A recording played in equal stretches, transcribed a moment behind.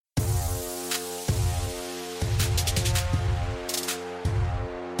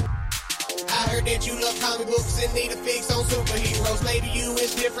heard that you love comic books and need a fix on superheroes. Maybe you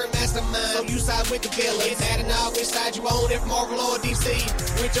is different mastermind, so you side with the villain. Is that an which side you own, if Marvel or DC?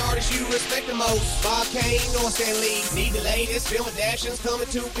 Which artist you respect the most? Bob Kane or Stan Lee? Need the latest film adaptations coming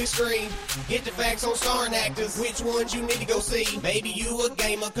to big screen. Get the facts on starring actors, which ones you need to go see. Maybe you a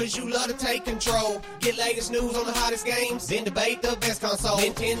gamer, cause you love to take control. Get latest news on the hottest games, then debate the best console.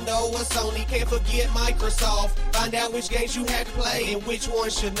 Nintendo or Sony, can't forget Microsoft. Find out which games you have to play and which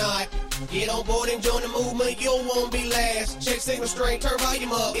ones should not. Get on board and join the movement, you won't be last. Check signal strength, turn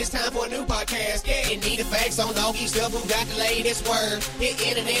volume up, it's time for a new podcast. Yeah, you need the facts on all these stuff, who got the latest word. Hit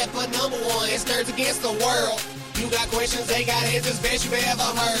internet for number one, it's Nerds Against the World. You got questions, they got answers, best you've ever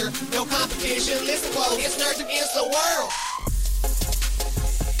heard. No competition, listen quote, it's Nerds Against the World.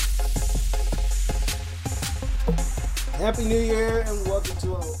 Happy New Year and welcome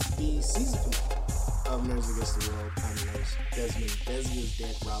to the season of Nerds Against the World. I'm your host, Desmond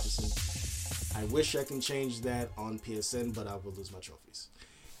Dead Robinson. I wish I can change that on PSN, but I will lose my trophies.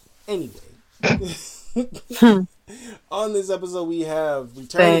 Anyway, on this episode we have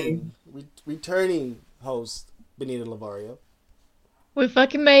returning host Benita Lavario. We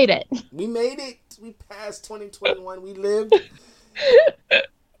fucking made it. We made it. We passed 2021. We lived.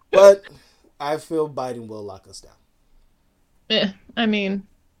 But I feel Biden will lock us down. Yeah, I mean,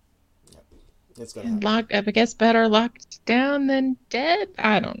 yep. It's gonna happen. I guess better locked down than dead.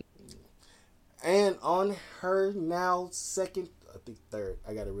 I don't. And on her now second, I think third.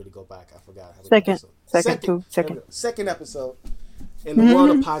 I gotta really go back. I forgot. How second episode in the world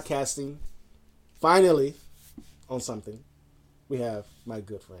of podcasting. Finally, on something, we have my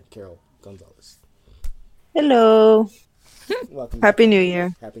good friend Carol Gonzalez. Hello. Welcome. Happy New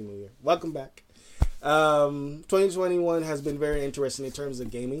Year. Happy New Year. Welcome back. 2021 has been very interesting in terms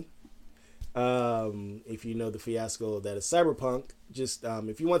of gaming. If you know the fiasco that is Cyberpunk, just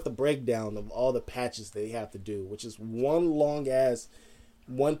if you want the breakdown of all the patches they have to do, which is one long ass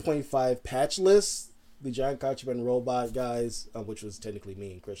 1.5 patch list, the Giant Contraband Robot guys, which was technically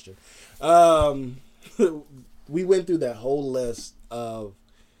me and Christian, we went through that whole list of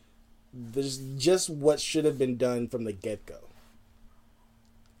just what should have been done from the get-go.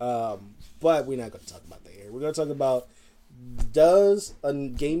 But we're not going to talk about that here. We're going to talk about, does a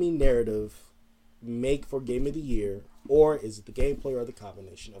gaming narrative make for Game of the Year, or is it the gameplay or the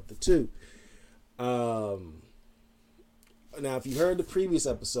combination of the two? Now, if you heard the previous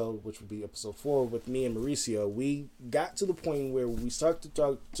episode, which would be episode 4 with me and Mauricio, we got to the point where we started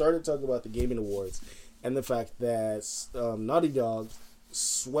talking about the Gaming Awards and the fact that Naughty Dog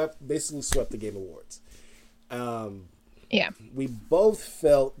basically swept the Game Awards. Yeah. We both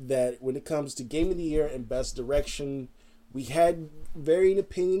felt that when it comes to Game of the Year and Best Direction, we had varying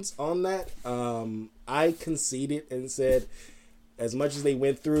opinions on that. I conceded and said, as much as they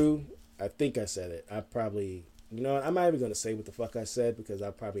went through, I think I said it. I probably, you know what, I'm not even going to say what the fuck I said because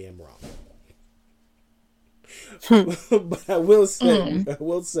I probably am wrong. But I will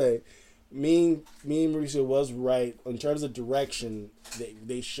say, me and Mauricio was right in terms of direction.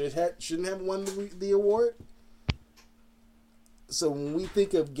 They shouldn't have won the award. So when we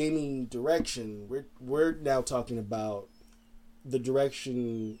think of gaming direction, we're now talking about the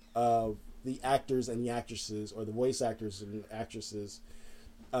direction of the actors and the actresses, or the voice actors and actresses,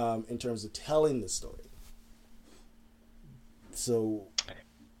 in terms of telling the story. So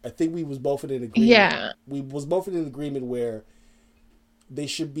I think we was both in an agreement. Yeah. We was both in an agreement where they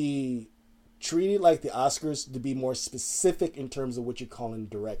should be treated like the Oscars, to be more specific in terms of what you're calling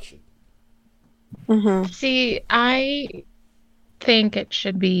direction. Mm-hmm. See, I think it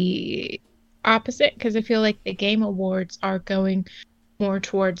should be opposite, because I feel like the Game Awards are going more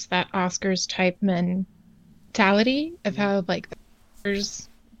towards that Oscars type mentality of how like the Oscars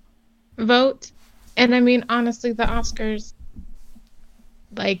vote. And I mean, honestly, the Oscars,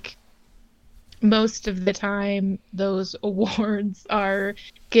 like, most of the time those awards are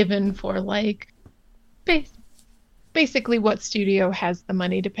given for like basically what studio has the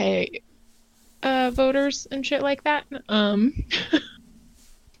money to pay voters and shit like that.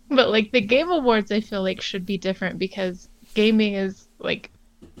 But like the Game Awards, I feel like should be different, because gaming is like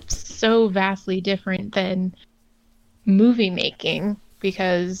so vastly different than movie making,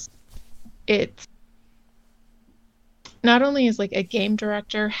 because it's not only is like a game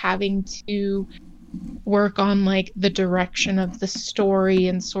director having to work on like the direction of the story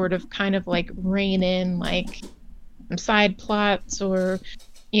and sort of kind of like rein in like some side plots, or,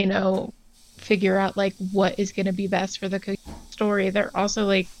 you know, figure out like what is going to be best for the story. They're also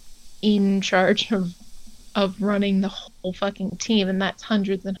like in charge of running the whole fucking team, and that's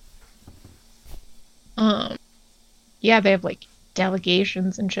hundreds and yeah, they have like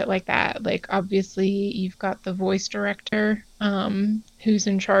delegations and shit like that. Like obviously you've got the voice director, who's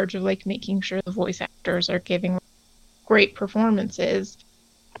in charge of like making sure the voice actors are giving great performances.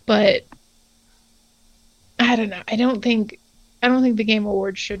 But I don't know. I don't think the Game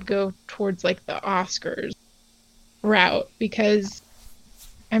Awards should go towards like the Oscars route, because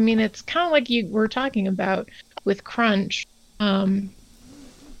I mean it's kind of like you were talking about with Crunch. I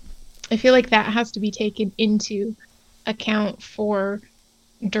feel like that has to be taken into account for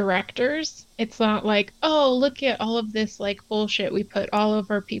directors. It's not like, oh, look at all of this like bullshit we put all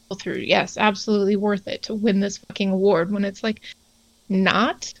of our people through. Yes, absolutely worth it to win this fucking award, when it's like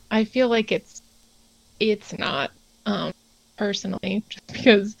not. I feel like it's not, personally, just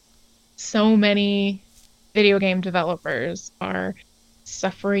because so many video game developers are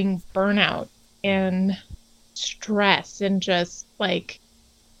suffering burnout and stress and just like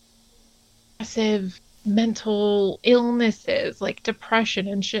massive mental illnesses like depression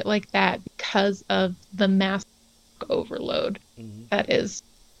and shit like that because of the massive overload that is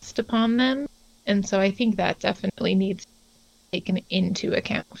placed upon them. And so I think that definitely needs to be taken into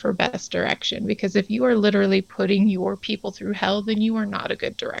account for best direction, because if you are literally putting your people through hell, then you are not a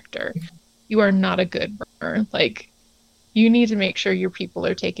good director. You are not a good burner. Like, you need to make sure your people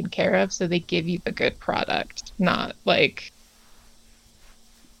are taken care of so they give you a good product, not like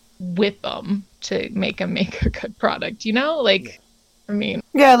whip them to make them make a good product, you know? Like, I mean...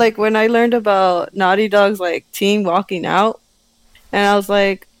 Yeah, like when I learned about Naughty Dog's like team walking out, and I was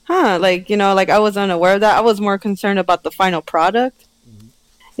like, huh, like, you know, like I was unaware of that. I was more concerned about the final product.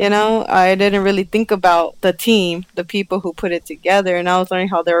 You know, I didn't really think about the team, the people who put it together, and I was learning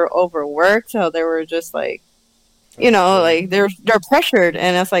how they were overworked, how they were just like, you know, like they're pressured,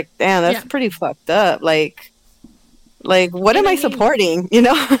 and it's like, damn, that's pretty fucked up. Like what am I supporting? You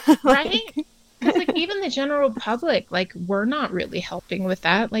know, right? Because like even the general public, like we're not really helping with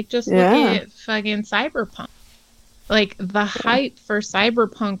that. Like just look at fucking Cyberpunk. Like the hype for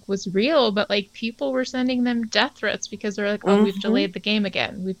Cyberpunk was real, but like people were sending them death threats because they're like, oh, we've delayed the game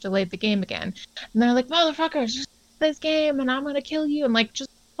again. We've delayed the game again. And they're like, motherfuckers, just this game and I'm gonna kill you. And like, just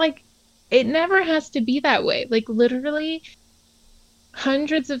like, it never has to be that way. Like literally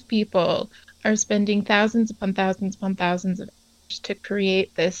hundreds of people are spending thousands upon thousands upon thousands of hours to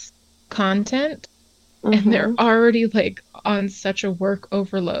create this content. And they're already like on such a work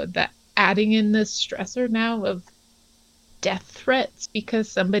overload that adding in this stressor now of death threats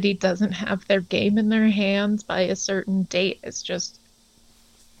because somebody doesn't have their game in their hands by a certain date is just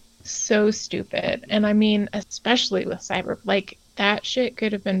so stupid. And I mean, especially with cyber, like that shit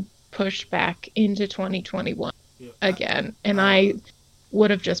could have been pushed back into 2021 again. And I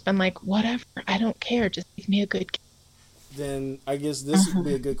would have just been like, whatever, I don't care, just give me a good game. Then I guess this would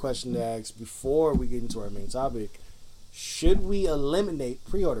be a good question to ask before we get into our main topic. Should we eliminate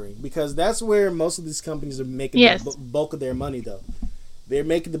pre-ordering? Because that's where most of these companies are making the bulk of their money, though. They're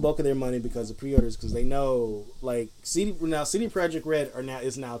making the bulk of their money because of pre-orders, because they know, like, CD Projekt Red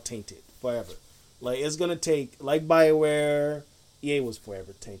is now tainted forever. Like, it's gonna take, like BioWare, EA was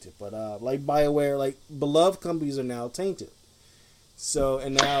forever tainted, but like BioWare, like beloved companies are now tainted. So,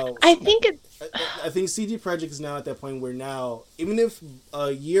 and now I think CD Projekt is now at that point where now, even if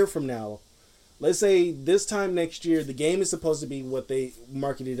a year from now, let's say this time next year, the game is supposed to be what they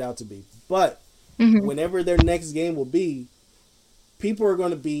marketed it out to be, but whenever their next game will be, people are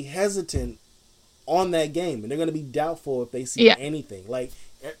going to be hesitant on that game, and they're going to be doubtful if they see anything. Like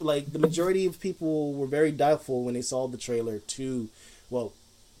the majority of people were very doubtful when they saw the trailer to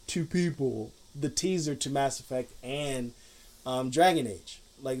the teaser to Mass Effect and Dragon Age.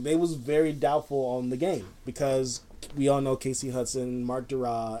 Like, they was very doubtful on the game because we all know Casey Hudson, Mark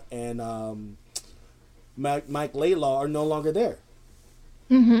Dura, and Mike Laidlaw are no longer there.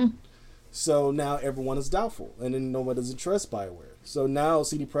 So now everyone is doubtful, and then no one doesn't trust BioWare. So now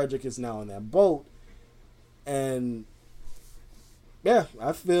CD Projekt is now in that boat, and yeah,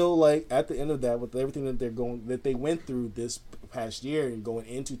 I feel like at the end of that, with everything that they went through this past year and going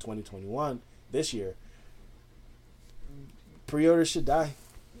into 2021 this year, pre-orders should die.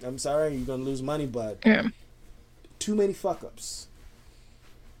 I'm sorry, you're gonna lose money, but too many fuck ups.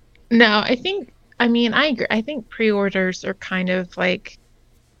 No, I agree. I think pre-orders are kind of like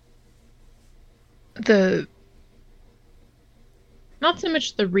not so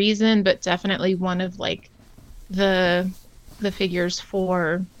much the reason, but definitely one of like the figures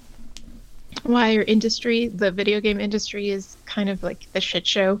for why our industry, the video game industry, is kind of like the shit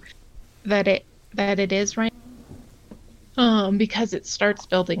show that it is right now. Because it starts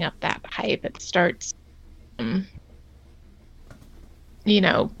building up that hype. It starts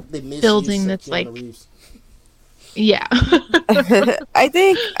building this like Reeves. Yeah. I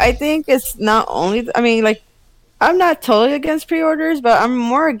think it's not only. I mean, like, I'm not totally against pre-orders, but I'm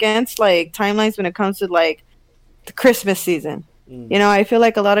more against like timelines when it comes to like the Christmas season. You know, I feel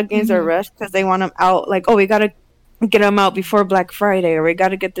like a lot of games are Mhm. rushed because they want them out. Like, oh, we gotta get them out before Black Friday, or we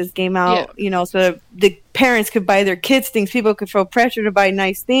gotta get this game Yeah. out. You know, so that the parents could buy their kids things. People could feel pressure to buy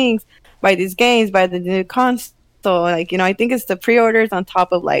nice things, buy these games, buy the new console. Like, you know, I think it's the pre-orders on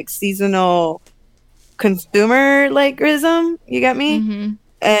top of like seasonal consumer likeism. You get me? Mhm.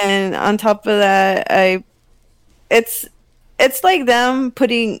 And on top of that, it's it's like them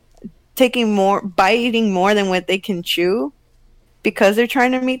taking more biting more than what they can chew because they're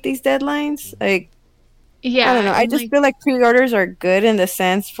trying to meet these deadlines. Like, I don't Yeah, know. I and just like feel like pre-orders are good in the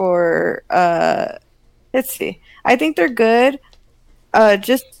sense for let's see. I think they're good.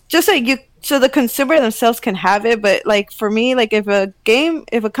 Just so so the consumer themselves can have it, but like for me, like if a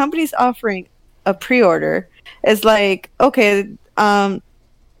company's offering a pre-order, it's like okay,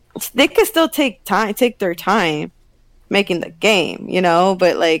 they can still take their time making the game, you know,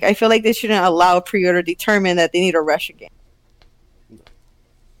 but like I feel like they shouldn't allow pre-order determine that they need to rush a game.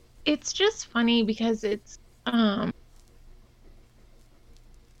 it's just funny because it's um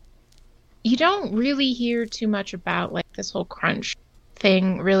you don't really hear too much about like this whole crunch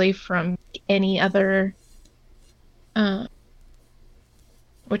thing really from any other uh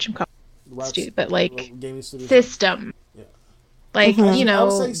what you call Rock, but like gaming studios. system. Yeah. Like, Mhm. I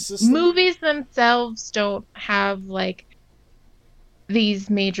would say system. movies themselves don't have like these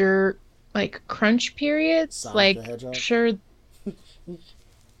major like crunch periods. Sonic like the Hedgehog. sure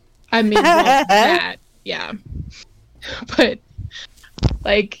I mean well, that yeah. But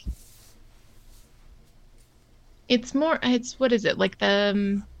like it's more it's what is it? Like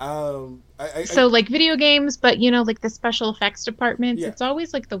the so like video games, but like the special effects departments, Yeah. it's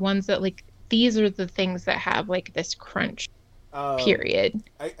always like the ones that like these are the things that have like this crunch period.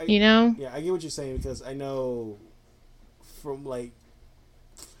 Yeah, I get what you're saying because I know from like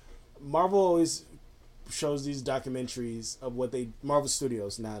Marvel always shows these documentaries of what they Marvel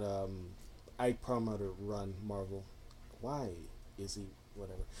Studios, not I promoter run Marvel. Why is he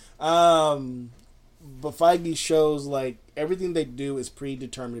whatever? But Feige shows like everything they do is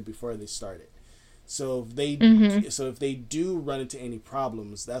predetermined before they start it. So if they do run into any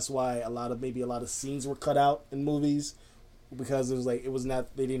problems, that's why a lot of scenes were cut out in movies because it was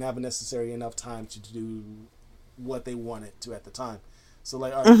not they didn't have necessary enough time to do what they wanted to at the time. So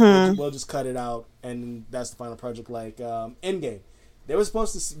like, all right, we'll just cut it out, and that's the final project. Like Endgame, there was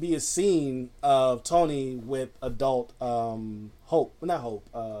supposed to be a scene of Tony with adult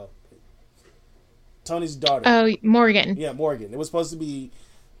Tony's daughter. Oh, Morgan. Yeah, Morgan. It was supposed to be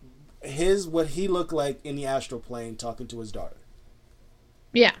what he looked like in the astral plane talking to his daughter.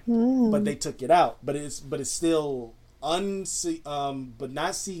 Yeah. But they took it out. But it's still but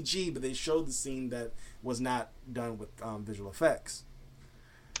not CG. But they showed the scene that was not done with visual effects.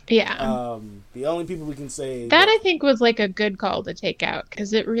 Yeah. The only people we can say that I think was like a good call to take out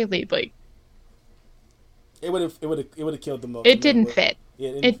because it really like it would have killed the most. It didn't fit.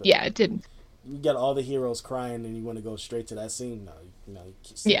 Yeah, it didn't. You got all the heroes crying, and you want to go straight to that scene? No, you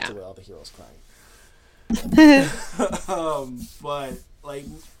stick to all the heroes crying. But like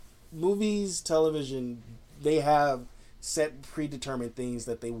movies, television, they have set predetermined things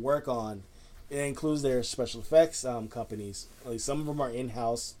that they work on. It includes their special effects companies. Like some of them are in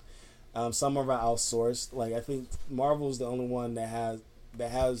house, some of them are outsourced. Like I think Marvel's the only one that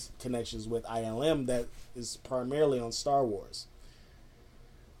has connections with ILM that is primarily on Star Wars.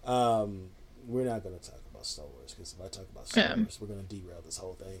 We're not going to talk about Star Wars because if I talk about Star Wars, we're going to derail this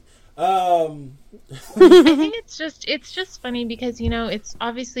whole thing. I think it's just funny because it's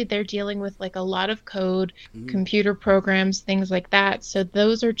obviously they're dealing with like a lot of code, computer programs, things like that. So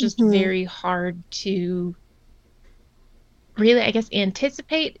those are just very hard to really, I guess,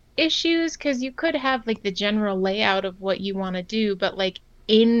 anticipate issues because you could have like the general layout of what you want to do, but like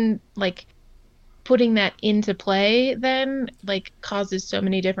in like putting that into play then like causes so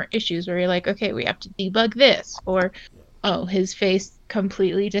many different issues where you're like, okay, we have to debug this, or oh, his face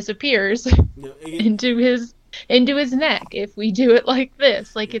completely disappears into his neck if we do it like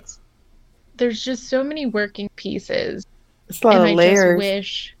this. Like there's just so many working pieces. It's a lot of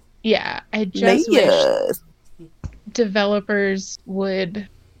layers. I just wish developers would,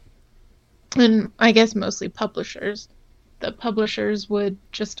 and I guess mostly publishers, the publishers would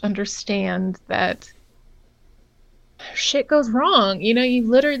just understand that shit goes wrong.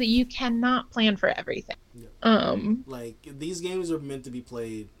 You cannot plan for everything. Like these games are meant to be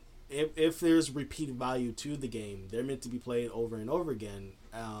played. If there's repeat value to the game, they're meant to be played over and over again.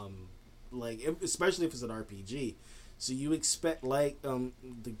 especially if it's an RPG. So you expect, like, to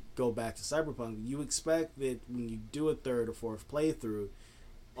go back to Cyberpunk, you expect that when you do a third or fourth playthrough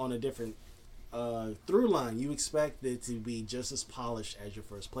on a different through line, you expect it to be just as polished as your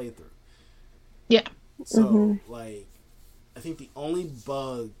first playthrough. Yeah. So, like, I think the only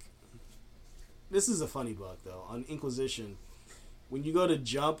bug, this is a funny bug though, on Inquisition, when you go to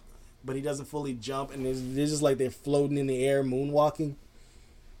jump, but he doesn't fully jump, and they're just like they're floating in the air, moonwalking.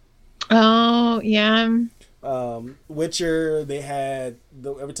 Oh, yeah. Witcher, they had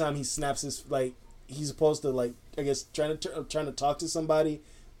every time he snaps his, like, he's supposed to, like, I guess trying to talk to somebody,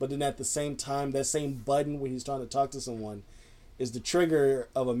 but then at the same time, that same button when he's trying to talk to someone is the trigger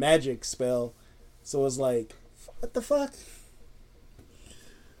of a magic spell. So it's like, what the fuck?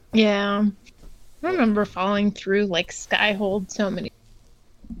 Yeah. I remember falling through, like, Skyhold so many.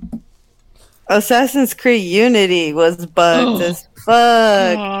 Assassin's Creed Unity was bugged as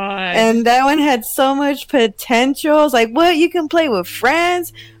fuck. God. And that one had so much potential. It's like, what? You can play with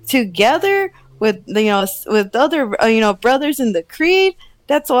friends together with, with other, brothers in the Creed?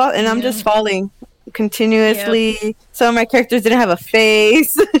 That's all. And I'm just falling continuously. Yep. Some of my characters didn't have a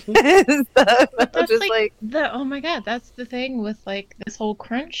face. But that's like oh my god, that's the thing with, like, this whole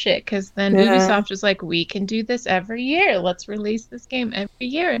crunch shit, because then Ubisoft was like, we can do this every year, let's release this game every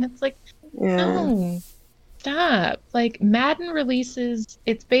year, and it's like, no, stop. Like, Madden releases,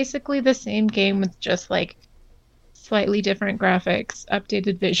 it's basically the same game with just, like, slightly different graphics,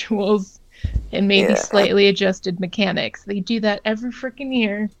 updated visuals, and maybe slightly adjusted mechanics. They do that every freaking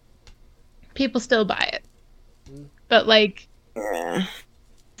year. People still buy it. But, like,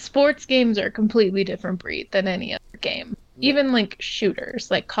 sports games are a completely different breed than any other game. Even, like,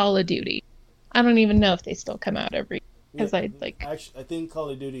 shooters, like Call of Duty. I don't even know if they still come out every year. Because Actually, I think Call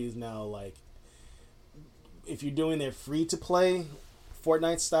of Duty is now, like, if you're doing their free-to-play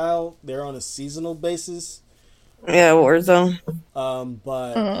Fortnite style, they're on a seasonal basis. Yeah, Warzone.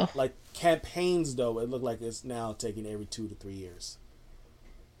 But, like, campaigns, though, it looked like it's now taking every 2 to 3 years.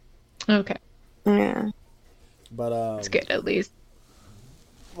 Okay. Yeah. But it's good, at least.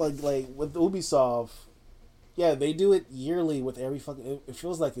 Like with Ubisoft, yeah, they do it yearly with every fucking. It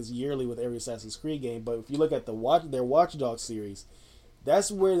feels like it's yearly with every Assassin's Creed game. But if you look at their Watch Dogs series,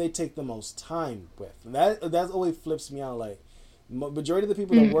 that's where they take the most time with. And that always flips me out. Like, majority of the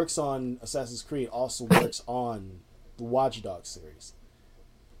people that works on Assassin's Creed also works on the Watch Dogs series.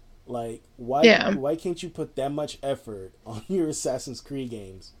 Like, why can't you put that much effort on your Assassin's Creed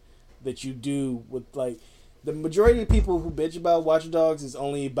games that you do with, like, the majority of people who bitch about Watch Dogs is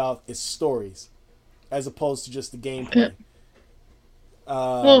only about its stories, as opposed to just the gameplay.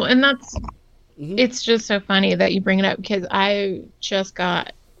 Well, and that's it's just so funny that you bring it up, because I just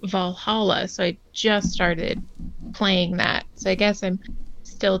got Valhalla, so I just started playing that. So I guess I'm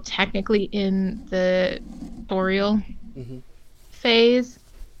still technically in the tutorial phase,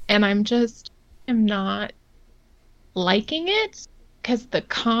 and I'm not liking it. Because the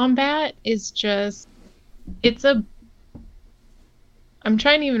combat is just, I'm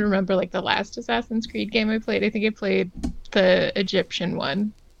trying to even remember, like, the last Assassin's Creed game I played. I think I played the Egyptian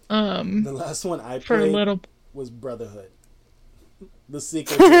one. The last one I played was Brotherhood. The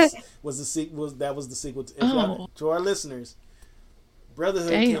sequel was the sequel to our listeners.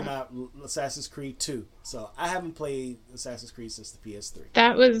 Brotherhood came out Assassin's Creed 2. So I haven't played Assassin's Creed since the PS3.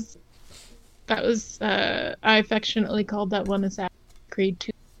 That was I affectionately called that one Assassin's Creed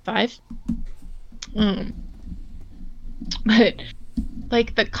 2.5. But,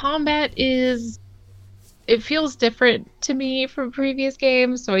 like, the combat it feels different to me from previous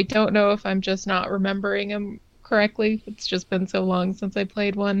games, so I don't know if I'm just not remembering them correctly. It's just been so long since I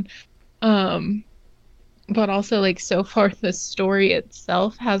played one. But also, like, so far the story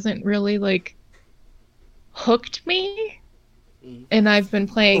itself hasn't really, like, hooked me. And I've been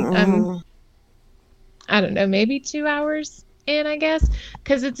playing, I don't know, maybe 2 hours in, I guess,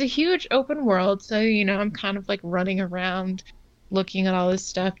 because it's a huge open world, so, I'm kind of, like, running around looking at all this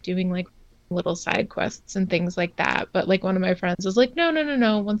stuff, doing, like, little side quests and things like that. But, like, one of my friends was like,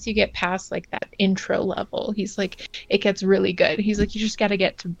 no, once you get past, like, that intro level, he's like, it gets really good. He's like, you just gotta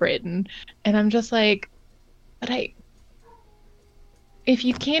get to Britain. And I'm just like, but if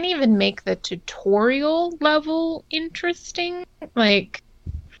you can't even make the tutorial level interesting, like,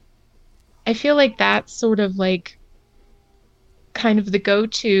 I feel like that's sort of, like, kind of the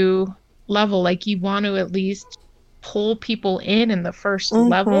go-to level. Like, you want to at least pull people in the first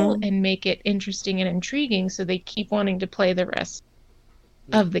level and make it interesting and intriguing, so they keep wanting to play the rest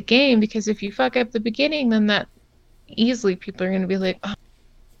of the game. Because if you fuck up the beginning, then that easily people are going to be like, oh, I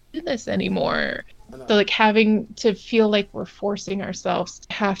don't do this anymore. So like having to feel like we're forcing ourselves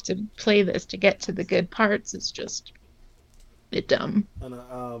to have to play this to get to the good parts is just a bit dumb.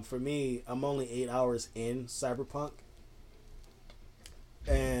 And for me, I'm only 8 hours in Cyberpunk,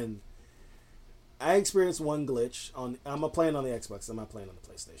 and I experienced one glitch on. I'm playing on the Xbox. I'm not playing on the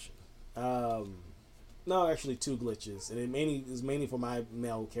PlayStation. No, actually, two glitches, and it was mainly for my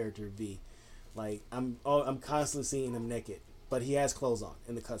male character V. Like I'm constantly seeing him naked, but he has clothes on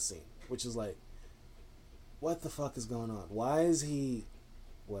in the cutscene, which is like, what the fuck is going on? Why is he,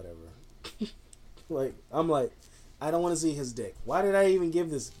 whatever? Like I'm like, I don't want to see his dick. Why did I even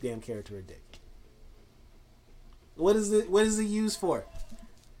give this damn character a dick? What is it? What is it used for?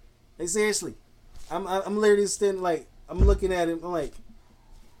 Like seriously, I'm literally standing like I'm looking at him. I'm like,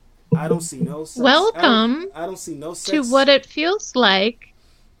 I don't see no sex. Welcome I don't see no sex. to what it feels like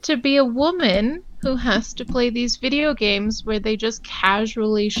to be a woman who has to play these video games where they just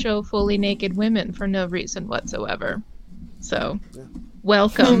casually show fully naked women for no reason whatsoever. So,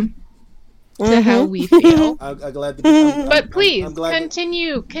 welcome to how we feel. I'm glad to be. But please I'm glad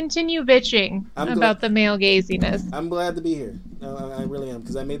continue bitching about the male gaziness. I'm glad to be here. I really am,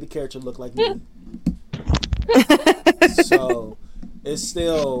 because I made the character look like me. So it's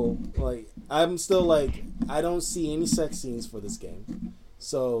still like I'm still like I don't see any sex scenes for this game.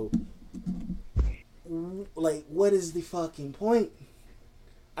 So like, what is the fucking point?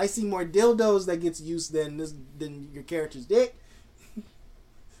 I see more dildos that gets used than your character's dick.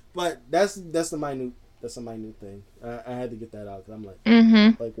 But that's a minute thing. I had to get that out because I'm like,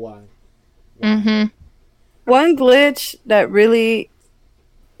 like why? One glitch that really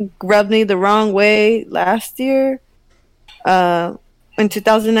rubbed me the wrong way last year, in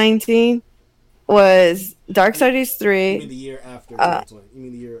 2019, was Darksiders 3. You mean the year after 2020? You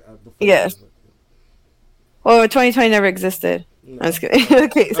mean the year before? Yes. Well, 2020 never existed. No. I'm just kidding.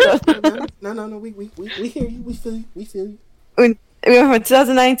 Okay, so no. We hear you. We feel you. We went from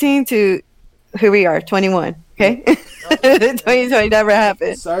 2019 to here we are, 21. Okay, 2020 never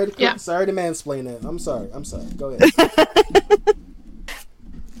happened. Sorry to mansplain that. I'm sorry. Go ahead.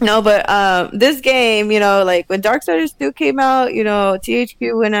 No, but this game, like when Darksiders 2 came out,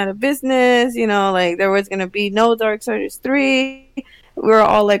 THQ went out of business. Like there was gonna be no Darksiders 3. We were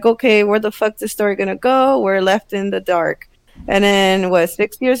all like, okay, where the fuck is the story gonna go? We're left in the dark. And then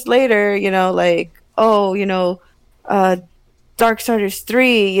 6 years later, Darksiders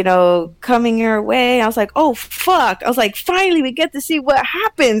 3, coming your way. I was like, oh fuck. I was like, finally we get to see what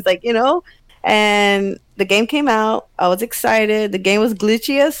happens, and the game came out. I was excited. The game was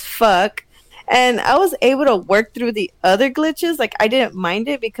glitchy as fuck. And I was able to work through the other glitches. Like I didn't mind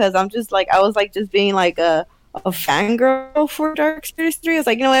it because I'm just like I was like just being like a fangirl for Darksiders 3. I was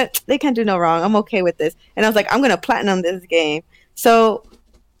like, you know what? They can't do no wrong. I'm okay with this. And I was like, I'm gonna platinum this game. So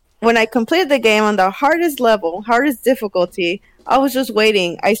when I completed the game on the hardest level, hardest difficulty, I was just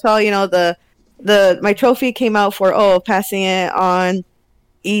waiting. I saw, my trophy came out for passing it on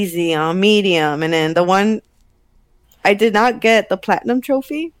easy, on medium, and then the one I did not get the platinum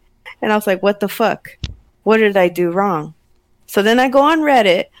trophy, and I was like, what the fuck? What did I do wrong? So then I go on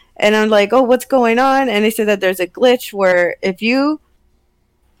Reddit and I'm like, oh, what's going on? And they said that there's a glitch where if you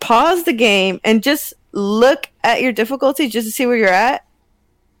pause the game and just look at your difficulty just to see where you're at,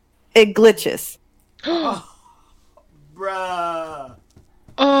 it glitches. Bruh.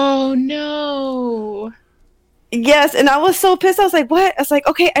 Oh no. Yes, and I was so pissed. I was like, what? I was like,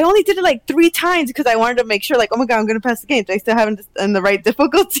 okay, I only did it like 3 times because I wanted to make sure, like, oh my god, I'm going to pass the game. Do I still have it in the right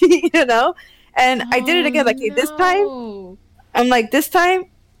difficulty, And I did it again, like, this time, I'm like, this time,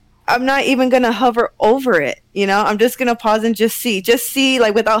 I'm not even going to hover over it, I'm just going to pause and just see,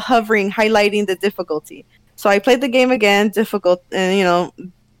 like, without hovering, highlighting the difficulty. So I played the game again, difficult, and,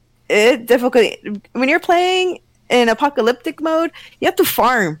 difficult. When you're playing in apocalyptic mode, you have to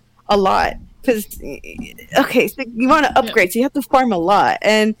farm a lot. Because, okay, so you want to upgrade, so you have to farm a lot.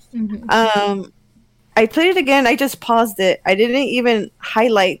 And I played it again. I just paused it. I didn't even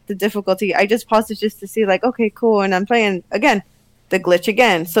highlight the difficulty. I just paused it just to see, like, okay, cool. And I'm playing, again, the glitch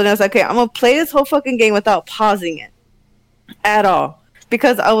again. So then I was like, okay, I'm going to play this whole fucking game without pausing it at all.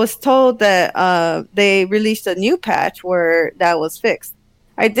 Because I was told that they released a new patch where that was fixed.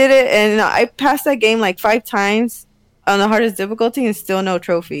 I did it, and I passed that game like 5 times on the hardest difficulty and still no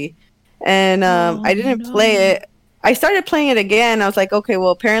trophy. And I didn't play it. I started playing it again. I was like, okay, well,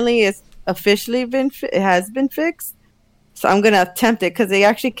 apparently it's officially it has been fixed. So I'm going to attempt it because they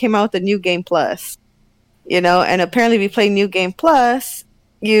actually came out with a New Game Plus. And apparently if you play New Game Plus,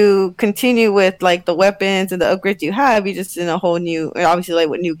 you continue with like the weapons and the upgrades you have. You just in a whole new, obviously like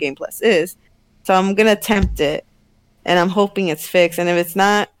what New Game Plus is. So I'm going to attempt it. And I'm hoping it's fixed. And if it's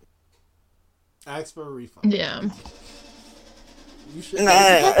not, Ask for a refund. Yeah. You should.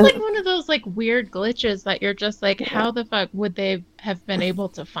 That's like one of those like weird glitches that you're just like, how the fuck would they have been able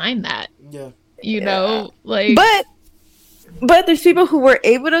to find that? Yeah. You know, like. But there's people who were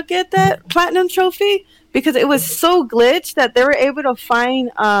able to get that platinum trophy because it was so glitched that they were able to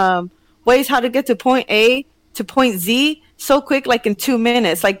find ways how to get to point A to point Z so quick, like in 2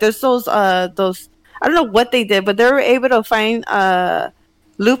 minutes. Like there's those I don't know what they did, but they were able to find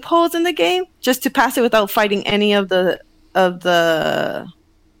loopholes in the game just to pass it without fighting any of the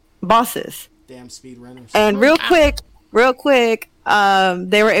bosses. Damn speedrunners. And real quick,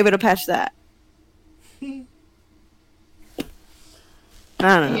 they were able to patch that.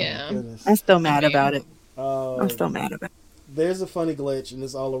 I don't know. Yeah. I'm still mad about it. I'm still mad about it. There's a funny glitch, and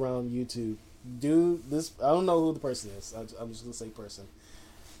it's all around YouTube. Dude, this I don't know who the person is. I'm just gonna say person.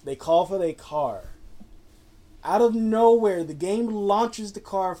 They call for their car. Out of nowhere, the game launches the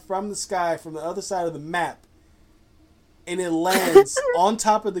car from the sky, from the other side of the map, and it lands on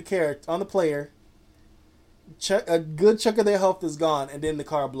top of the character, on the player. A good chunk of their health is gone, and then the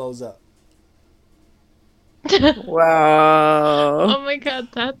car blows up. Wow. Oh my god,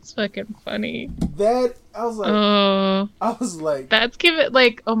 that's fucking funny. That I was like, that's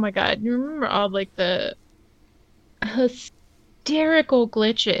like, oh my god, you remember all like the hysterical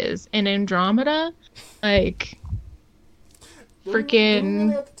glitches in Andromeda? Like, freaking. We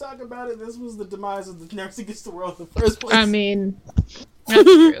really have to talk about it. This was the demise of the Nerds Against the World in the first place. I mean, that's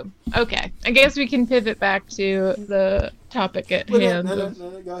true. Okay, I guess we can pivot back to the topic at hand.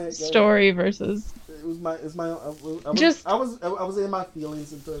 Go ahead. Story versus. I was in my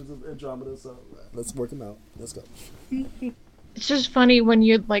feelings in terms of Andromeda, so let's work them out. Let's go. It's just funny when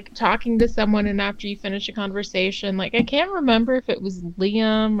you're like talking to someone and after you finish a conversation, like I can't remember if it was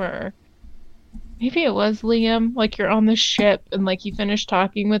Liam or maybe it was Liam, like you're on the ship and like you finish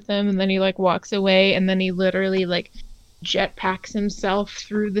talking with him and then he like walks away and then he literally like jetpacks himself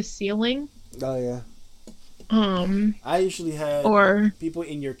through the ceiling. Oh yeah. I usually had people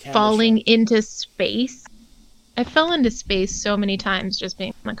in your camera falling shot. into space. I fell into space so many times just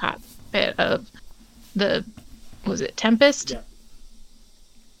being in the cockpit of was it Tempest?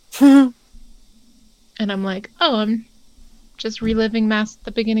 Yeah. And I'm like, oh, I'm just reliving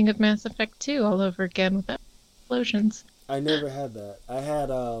the beginning of Mass Effect 2 all over again with explosions. I never had that. I had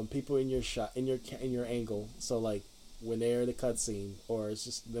people in your shot, in your angle. So like when they're in the cutscene or it's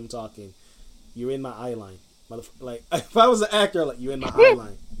just them talking, you're in my eye line. Like if I was an actor, like you in my eye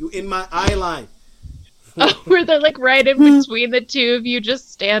line. You in my eye line. Where they're like right in between the two of you,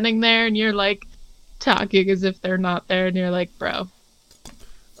 just standing there, and you're like talking as if they're not there, and you're like, bro.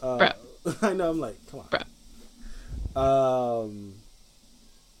 I know. I'm like, come on, bro.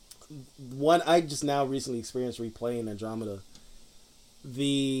 One I just now recently experienced replaying Andromeda.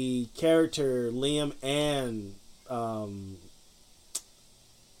 The character Liam and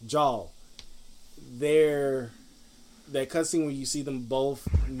Jaal. That cutscene where you see them both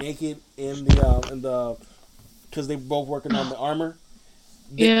naked in the because they're both working on the armor.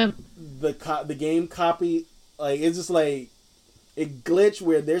 The game copy, like it's just like it glitched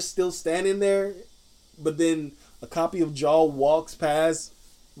where they're still standing there, but then a copy of Jaal walks past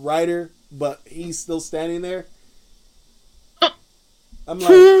Ryder, but he's still standing there. I'm like,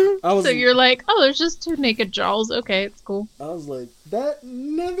 so you're like, oh, there's just two naked Jaals. Okay, it's cool. I was like, that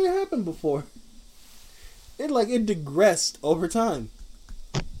never happened before. It digressed over time.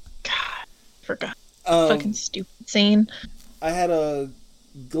 God, forgot. Fucking stupid scene. I had a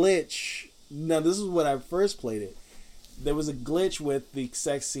glitch. Now, this is when I first played it. There was a glitch with the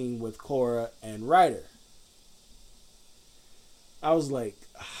sex scene with Cora and Ryder. I was like,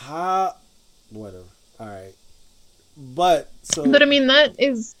 whatever. Alright. But I mean, that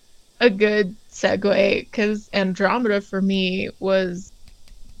is a good segue, because Andromeda for me was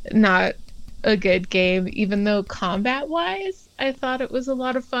not a good game, even though combat-wise, I thought it was a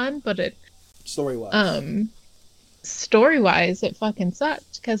lot of fun, but story-wise, it fucking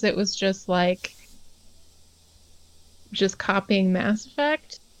sucked, because it was just like copying Mass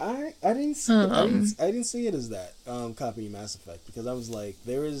Effect. I didn't see it as that copying Mass Effect, because I was like,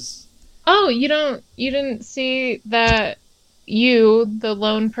 there is. Oh, you didn't see that you, the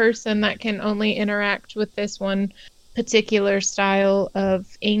lone person that can only interact with this one particular style of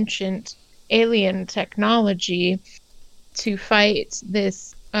ancient alien technology to fight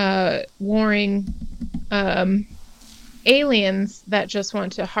this warring aliens that just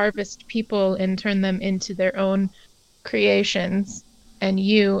want to harvest people and turn them into their own creations, and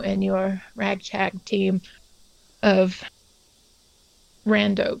you and your ragtag team of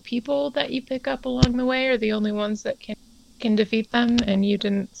rando people that you pick up along the way are the only ones that can defeat them, and you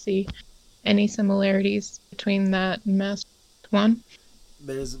didn't see any similarities between that and Mass Effect 1?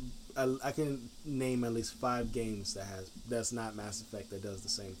 I can name at least 5 games that's not Mass Effect that does the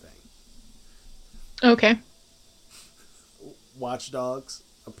same thing. Okay. Watch Dogs.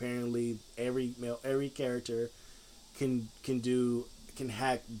 Apparently, every character can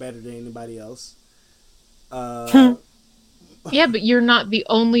hack better than anybody else. Yeah, but you're not the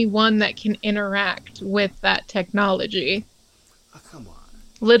only one that can interact with that technology. Oh, come on.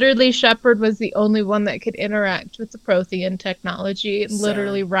 Literally, Shepard was the only one that could interact with the Prothean technology. Saren.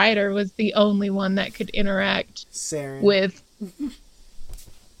 Literally, Ryder was the only one that could interact Saren. with.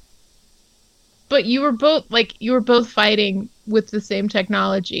 But you were both fighting with the same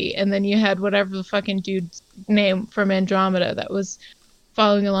technology, and then you had whatever the fucking dude's name from Andromeda that was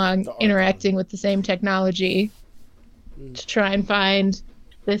following along, interacting with the same technology to try and find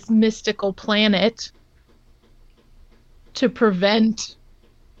this mystical planet to prevent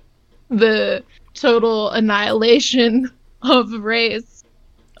the total annihilation of the race,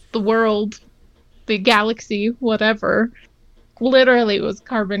 the world, the galaxy, whatever. Literally was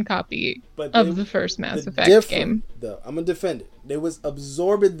carbon copy of the first Mass Effect game. Though, I'm gonna defend it. They was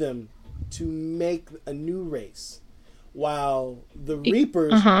absorbing them to make a new race, while the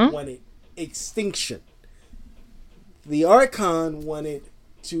Reapers wanted extinction. The Archon wanted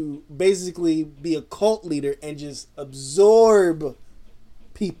to basically be a cult leader and just absorb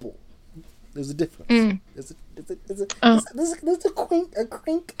people. There's a difference. There's a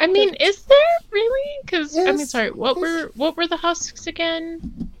crink. I mean, is there really? Because yes, I mean, sorry. What were the husks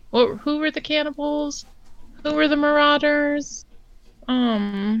again? Who were the cannibals? Who were the marauders?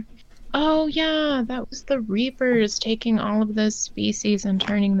 Oh yeah, that was the Reapers taking all of those species and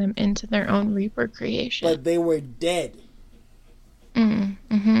turning them into their own Reaper creation. But they were dead.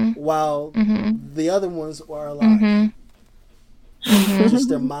 While the other ones were alive. Just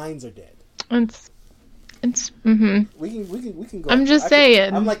their minds are dead. It's We can go. I'm just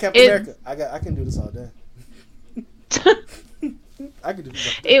saying. I'm like Captain America. I can do this all day. I can do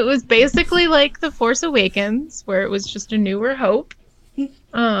this all day. It was basically like The Force Awakens, where it was just a newer hope. We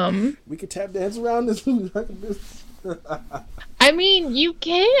could tap dance around this. I mean, you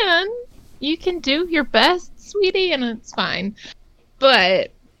can do your best, sweetie, and it's fine.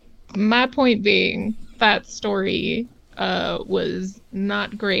 But my point being, that story was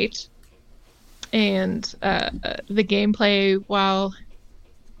not great. And the gameplay, while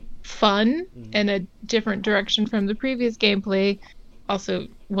fun in a different direction from the previous gameplay, also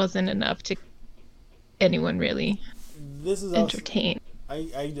wasn't enough to anyone really entertain.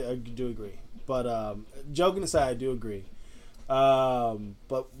 I do agree. But joking aside, I do agree.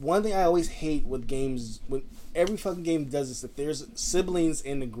 But one thing I always hate with games, when every fucking game does this, if there's siblings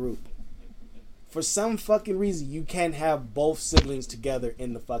in the group, for some fucking reason, you can't have both siblings together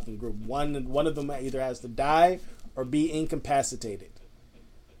in the fucking group. One of them either has to die or be incapacitated.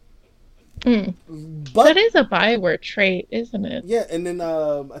 But that is a Bioware trait, isn't it? Yeah, and then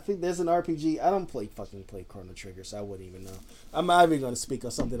I think there's an RPG. I don't play Chrono Trigger, so I wouldn't even know. I'm not even going to speak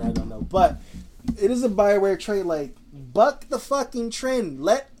on something I don't know. But it is a Bioware trait, like, buck the fucking trend.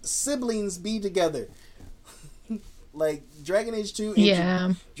 Let siblings be together. Like Dragon Age 2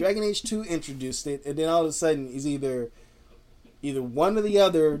 Dragon Age 2 introduced it, and then all of a sudden is either one or the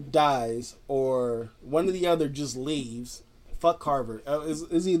other dies or one or the other just leaves. Fuck Carver.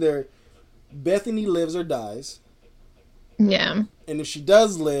 Is either Bethany lives or dies. Yeah. And if she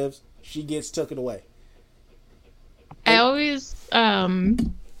does live, she gets taken away. I always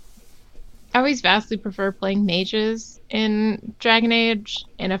vastly prefer playing mages in Dragon Age,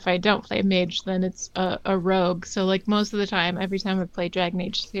 and if I don't play mage, then it's a rogue. So like most of the time, every time I play Dragon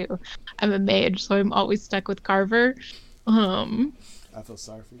Age 2, I'm a mage, so I'm always stuck with Carver. I feel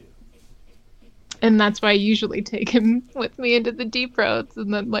sorry for you. And that's why I usually take him with me into the deep roads,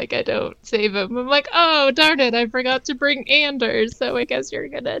 and then like I don't save him. I'm like, oh darn it, I forgot to bring Anders, so I guess you're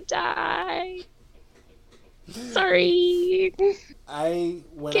gonna die. Sorry. I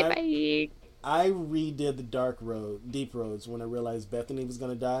redid the deep roads when I realized Bethany was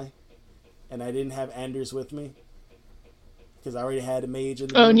gonna die, and I didn't have Anders with me because I already had a mage in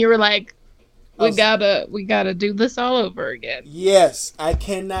the and you were like, we gotta do this all over again. Yes, I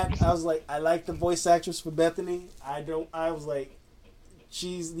cannot. I was like, I like the voice actress for Bethany. I was like,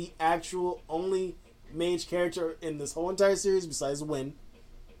 she's the actual only mage character in this whole entire series besides Wynn.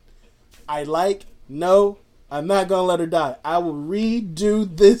 I'm not gonna let her die. I will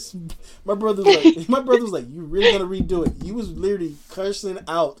redo this. My brother was like, you really gonna redo it? You was literally cursing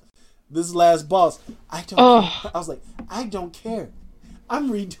out this last boss. I was like, I don't care. I'm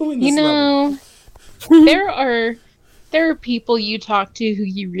redoing this. There are there are people you talk to who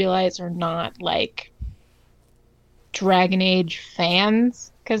you realize are not like Dragon Age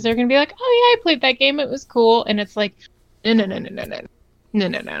fans because they're gonna be like, "Oh yeah, I played that game. It was cool," and it's like, no, no, no, no, no, no, no,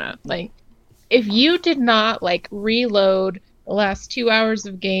 no, no, no. Like, if you did not like reload the last 2 hours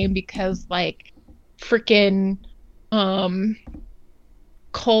of game because like freaking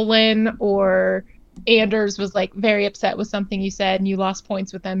Colin or Anders was like very upset with something you said and you lost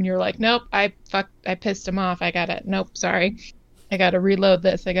points with them and you're like, nope, I pissed him off. Sorry. I gotta reload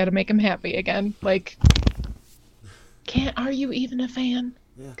this. I gotta make him happy again. Like, are you even a fan?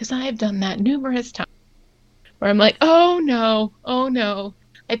 Because I have done that numerous times where I'm like, oh no,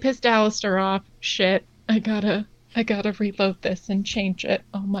 I pissed Alistair off. Shit, I gotta reload this and change it.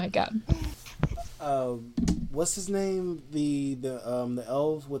 Oh my god. What's his name? The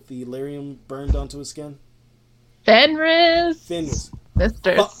elf with the lyrium burned onto his skin? Fenris.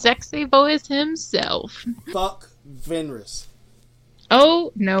 Mr. Sexy Voice himself. Fuck Fenris.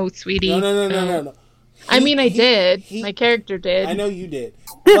 Oh, no, sweetie. No. I did. My character did. I know you did.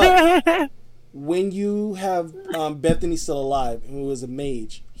 But when you have Bethany still alive and who is a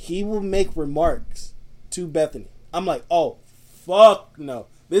mage, he will make remarks to Bethany. I'm like, oh, fuck no.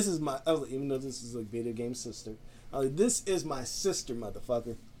 This is my... I was like, even though this is a video game sister, I was like, this is my sister,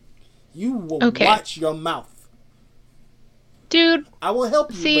 motherfucker. You will watch your mouth. Dude. I will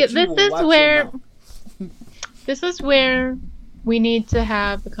help you, see, but you will watch your mouth. This is where we need to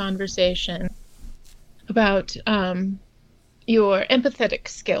have the conversation about your empathetic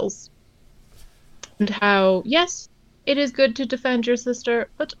skills and how, yes, it is good to defend your sister,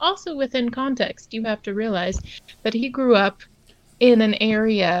 but also within context, you have to realize that he grew up in an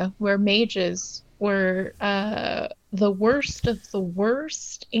area where mages were the worst of the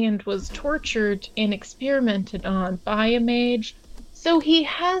worst and was tortured and experimented on by a mage. So he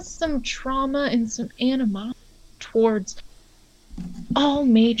has some trauma and some animosity towards all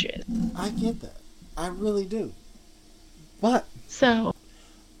mages. I get that. I really do. But so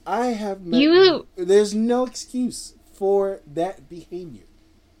I have there's no excuse for that behavior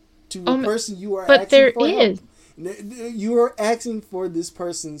to a person you are but asking there for is. help. You are asking for this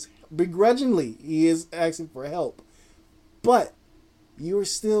person's begrudgingly. He is asking for help, but you are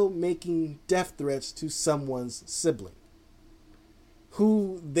still making death threats to someone's sibling,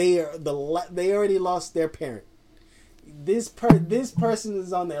 who they already lost their parent. This person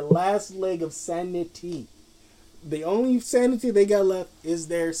is on their last leg of sanity. The only sanity they got left is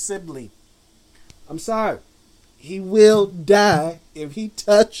their sibling. I'm sorry. He will die if he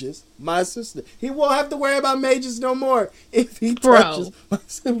touches my sister. He won't have to worry about mages no more if he touches my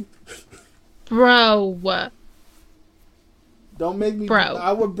sibling. Bro. Don't make me... Bro.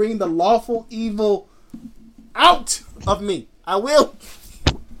 I will bring the lawful evil out of me. I will.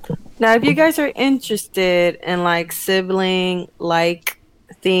 Now, if you guys are interested in like sibling like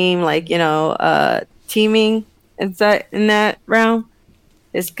theme, like teaming, is that in that realm?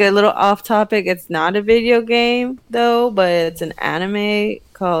 It's a good little off topic. It's not a video game though, but it's an anime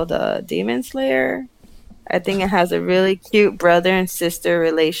called Demon Slayer. I think it has a really cute brother and sister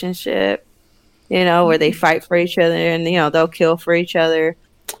relationship, where they fight for each other and they'll kill for each other.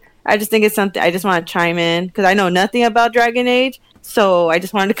 I just think it's something. I just want to chime in because I know nothing about Dragon Age. So I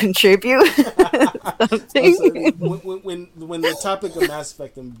just wanted to contribute something. When the topic of Mass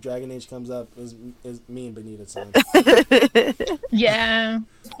Effect and Dragon Age comes up, is me and Benita time. Yeah.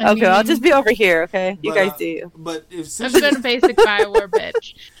 I'll just be over here. Okay, you guys do. But I'm going to basic Bioware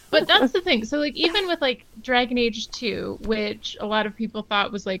bitch. But that's the thing. So like even with like Dragon Age 2, which a lot of people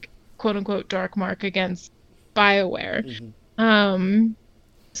thought was like quote unquote dark mark against Bioware,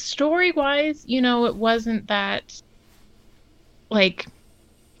 story wise, it wasn't that like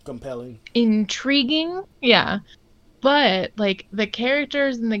compelling, intriguing, yeah, but like the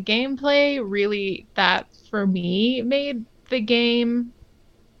characters and the gameplay really, that for me made the game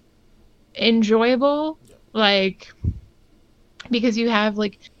enjoyable. Like, because you have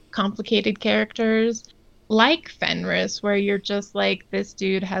like complicated characters like Fenris where you're just like, this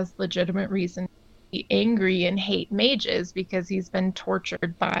dude has legitimate reason to be angry and hate mages because he's been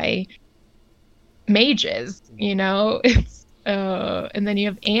tortured by mages, it's and then you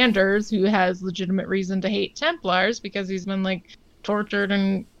have Anders, who has legitimate reason to hate Templars because he's been like tortured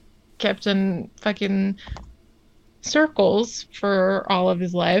and kept in fucking circles for all of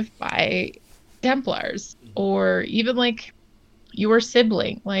his life by Templars. Or even like your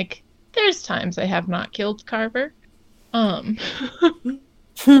sibling. Like, there's times I have not killed Carver. I've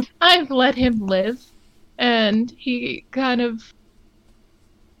let him live, and he kind of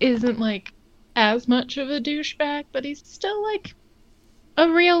isn't like as much of a douchebag, but he's still like a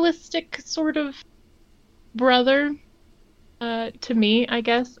realistic sort of brother. to me, I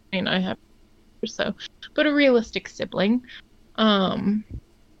guess. I mean, I have so, but a realistic sibling. Um,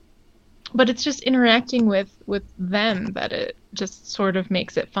 but it's just interacting with them that it just sort of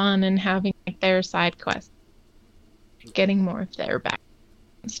makes it fun, and having like their side quests, getting more of their back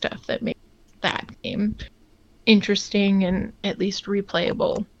and stuff that makes that game interesting and at least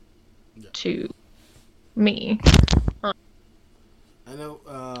replayable to me. I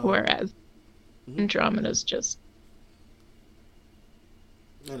know. Whereas Andromeda's just.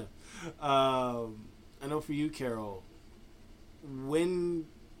 I know. I know for you, Carol. When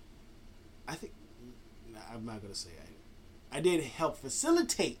I think I'm not gonna say I did help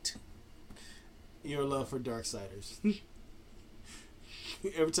facilitate your love for Darksiders.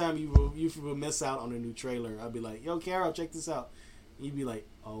 Every time you will miss out on a new trailer, I'll be like, "Yo, Carol, check this out." You'd be like,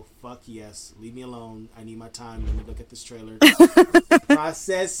 "Oh fuck yes, leave me alone. I need my time. Let me look at this trailer,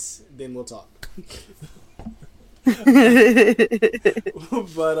 process, then we'll talk."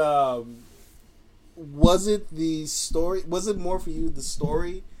 But was it the story? Was it more for you the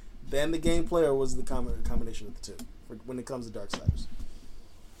story than the gameplay, or was it the combination of the two when it comes to Darksiders?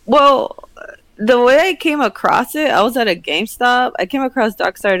 Well, the way I came across it, I was at a GameStop. I came across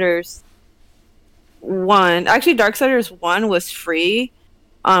Darksiders 1. Actually, Darksiders 1 was free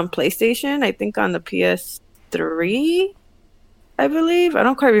on PlayStation. I think on the PS3, I believe. I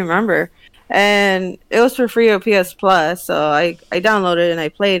don't quite remember. And it was for free on PS Plus, so I downloaded it and I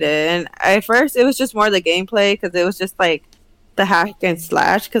played it. And at first, it was just more the gameplay because it was just like the hack and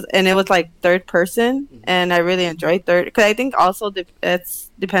slash, and it was like third person, and I really enjoyed third. Because I think also it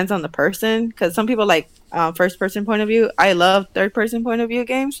depends on the person. Because some people like first person point of view. I love third person point of view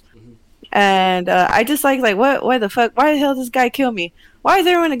games, and I just like what? Why the fuck? Why the hell does this guy kill me? Why is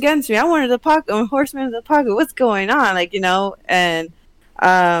everyone against me? I wanted the pocket. I'm horseman of the pocket. What's going on?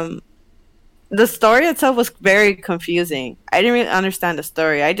 And the story itself was very confusing. I didn't really understand the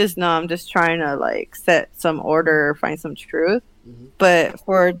story. I just know I'm just trying to like set some order or find some truth. But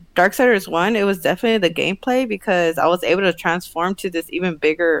for Darksiders 1, it was definitely the gameplay because I was able to transform to this even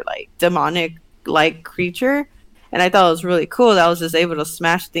bigger like demonic like creature. And I thought it was really cool that I was just able to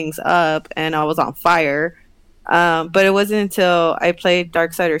smash things up and I was on fire. But it wasn't until I played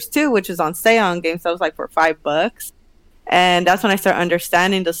Darksiders 2, which is on sale on GameStop. It was like for $5. And that's when I started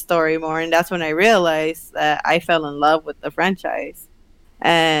understanding the story more. And that's when I realized that I fell in love with the franchise.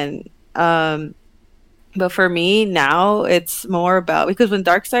 And, but for me now, it's more about, because when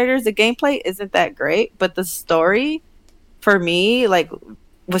Darksiders, the gameplay isn't that great, but the story for me, like,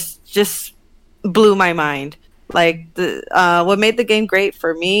 was just blew my mind. Like, what made the game great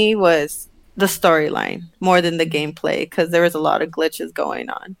for me was the storyline more than the gameplay, because there was a lot of glitches going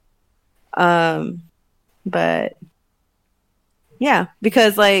on. But yeah,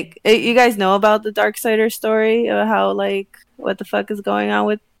 because like you guys know about the Darksiders story, how like what the fuck is going on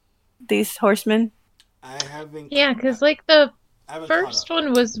with these horsemen? I haven't. Yeah, because like the first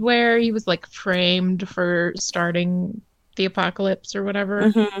one was where he was like framed for starting the apocalypse or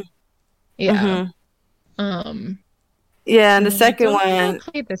whatever. Yeah. Yeah, and the second one. I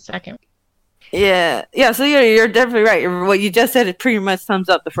played the second. Yeah. So you're definitely right. What you just said, it pretty much sums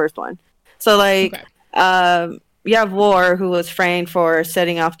up the first one. So like, you have War, who was framed for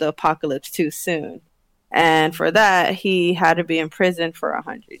setting off the apocalypse too soon. And for that, he had to be in prison for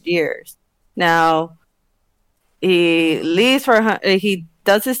 100 years. Now, he leaves he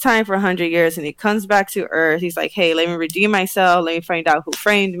does his time for 100 years, and he comes back to Earth. He's like, hey, let me redeem myself. Let me find out who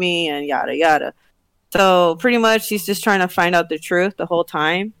framed me, and yada, yada. So pretty much he's just trying to find out the truth the whole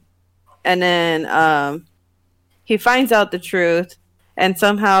time. And then he finds out the truth, and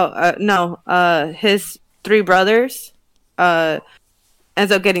somehow, his 3 brothers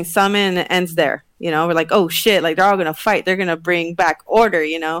ends up getting summoned and ends there. We're like, oh shit, like they're all gonna fight, they're gonna bring back order.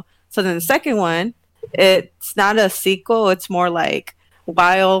 So then the second one, it's not a sequel, it's more like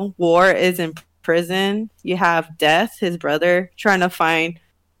while War is in prison, you have Death, his brother, trying to find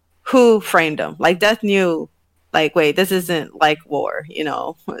who framed him. Like Death knew, like, wait, this isn't like War,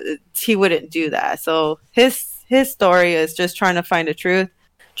 he wouldn't do that. So his story is just trying to find the truth,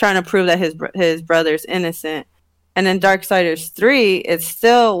 trying to prove that his brother's innocent. And then Darksiders 3, it's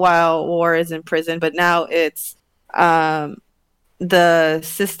still while War is in prison, but now it's the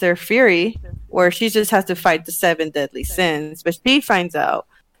sister Fury, where she just has to fight the 7 deadly sins. But she finds out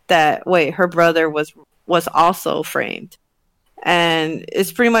that, wait, her brother was also framed. And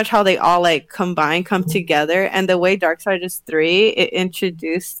it's pretty much how they all like come together. And the way Darksiders 3, it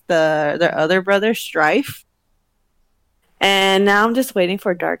introduced their other brother, Strife. And now I'm just waiting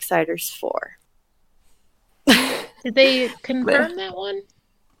for Darksiders 4. Did they confirm that one?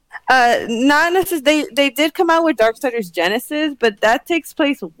 Not necessarily. They did come out with Darksiders Genesis, but that takes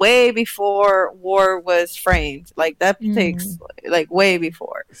place way before War was framed. Like that takes like way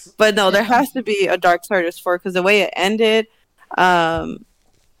before. But no, there has to be a Darksiders 4 because the way it ended,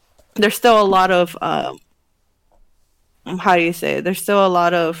 there's still a lot of how do you say it? There's still a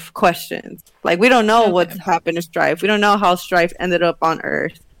lot of questions. Like we don't know what happened to Strife. We don't know how Strife ended up on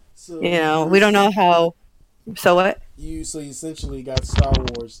Earth. So, we don't know how. So what? You essentially got Star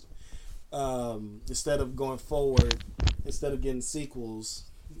Wars. Instead of going forward, instead of getting sequels,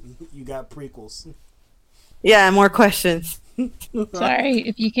 you got prequels. Yeah, more questions. Sorry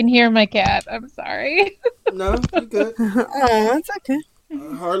if you can hear my cat. I'm sorry. No, you're good. Oh, it's okay.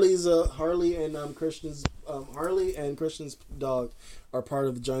 Harley and Christian's dog are part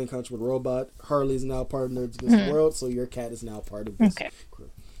of the Giant Country with Robot. Harley's now part of Nerds Against the World, so your cat is now part of this crew.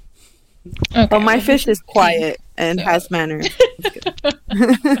 Okay. Well, my fish is quiet and has manners.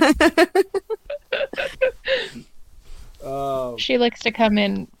 She likes to come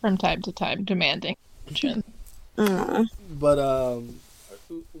in from time to time, demanding attention. But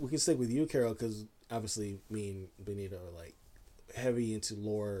we can stick with you, Carol, because obviously me and Benito are like heavy into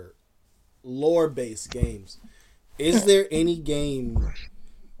lore-based games. Is there any game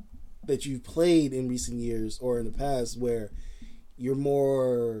that you've played in recent years or in the past where you're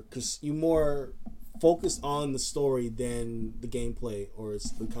more focused on the story than the gameplay, or it's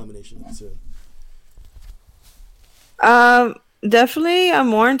the combination of the two? Definitely, I'm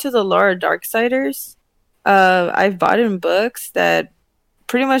more into the lore of Darksiders. I've bought in books that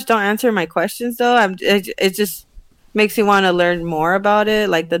pretty much don't answer my questions, though. It just makes me want to learn more about it,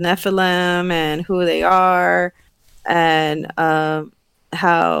 like the Nephilim and who they are, and how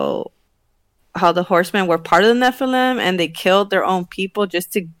the Horsemen were part of the Nephilim and they killed their own people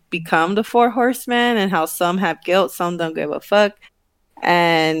just to become the Four Horsemen, and how some have guilt, some don't give a fuck,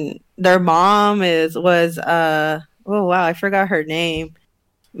 and their mom was oh wow, I forgot her name,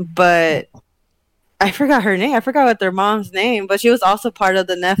 but I forgot what their mom's name, but she was also part of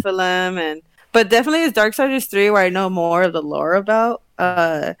the Nephilim, but definitely it's Darksiders 3 where I know more of the lore about.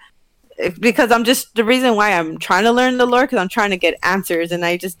 Because the reason why I'm trying to learn the lore, because I'm trying to get answers, and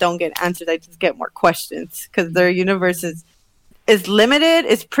I just don't get answers. I just get more questions because their universe is limited.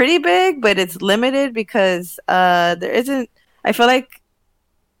 It's pretty big, but it's limited because there isn't. I feel like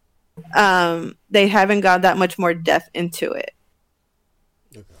they haven't got that much more depth into it.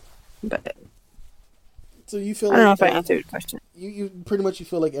 Okay. But so you feel? I don't know if I answered your question. You pretty much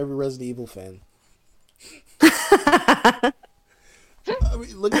feel like every Resident Evil fan. I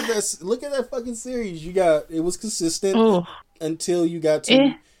mean, look at this. Look at that fucking series. It was consistent until you got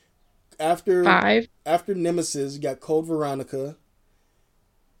to after 5. After Nemesis. You got Code Veronica,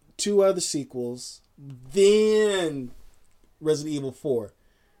 2 other sequels, then Resident Evil 4,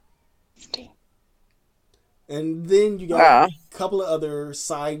 and then you got a couple of other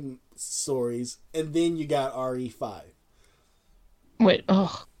side stories, and then you got RE5. Wait,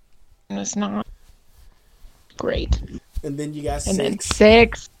 it's not great. And then you got 6. And then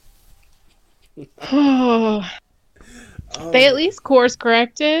 6. They at least course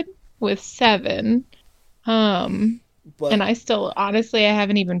corrected with 7. And I still, honestly, I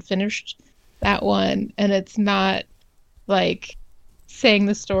haven't even finished that one. And it's not like saying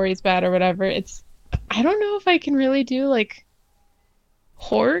the story's bad or whatever. I don't know if I can really do like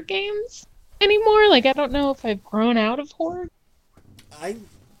horror games anymore. Like, I don't know if I've grown out of horror. I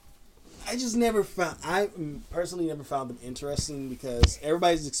just never found. I personally never found them interesting because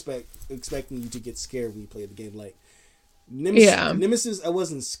everybody's expecting you to get scared when you play the game. Like Nemesis, I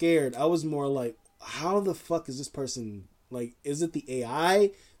wasn't scared. I was more like, how the fuck is this person? Like, is it the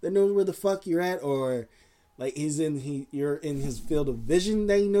AI that knows where the fuck you're at, or like you're in his field of vision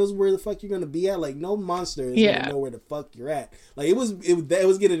that he knows where the fuck you're gonna be at? Like, no monster is gonna know where the fuck you're at. Like, it was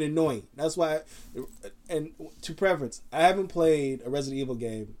getting annoying. That's why. And to preference, I haven't played a Resident Evil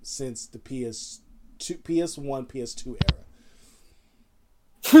game since the PS1, PS2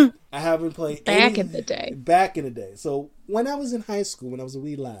 era. I haven't played back in the day. Back in the day. So when I was in high school, when I was a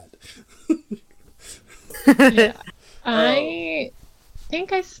wee lad. Yeah. I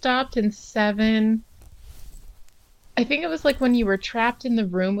think I stopped in 7. I think it was like when you were trapped in the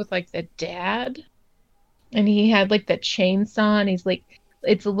room with like the dad, and he had like the chainsaw, and he's like,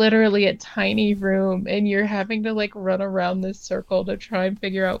 it's literally a tiny room, and you're having to like run around this circle to try and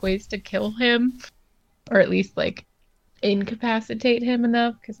figure out ways to kill him, or at least like incapacitate him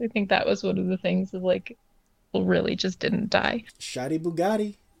enough, because I think that was one of the things of like, people really just didn't die. Shoddy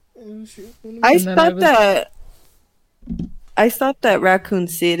Bugatti. I stopped at Raccoon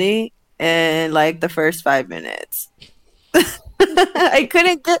City in like the first 5 minutes. I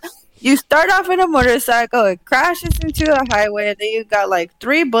couldn't get. You start off in a motorcycle, it crashes into a highway, and then you got like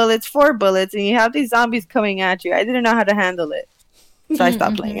 3 bullets, 4 bullets, and you have these zombies coming at you. I didn't know how to handle it, so I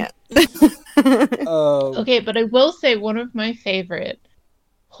stopped playing it. Okay, but I will say one of my favorite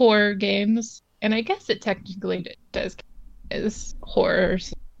horror games, and I guess it technically does is horror,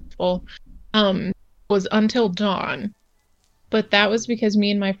 was Until Dawn. But that was because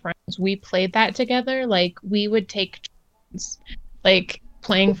me and my friends, we played that together. Like, we would take turns, like,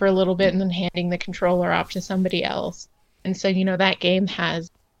 playing for a little bit and then handing the controller off to somebody else. And so, you know, that game has,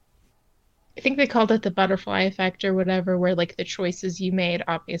 I think they called it the butterfly effect or whatever, where, like, the choices you made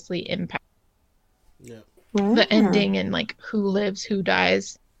obviously impact the ending and, like, who lives, who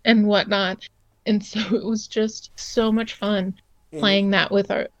dies, and whatnot. And so it was just so much fun playing that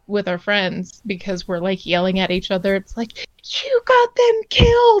with our friends, because we're like yelling at each other. It's like, you got them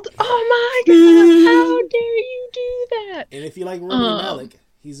killed! Oh my god! How dare you do that? And if you like Rami Malek,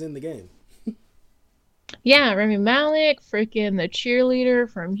 he's in the game. Yeah, Rami Malek, freaking the cheerleader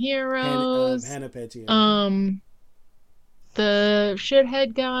from Heroes, Hannah Panettiere. The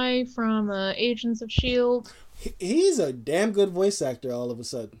shithead guy from Agents of Shield. He's a damn good voice actor. All of a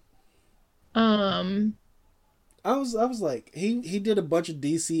sudden, I was like, he did a bunch of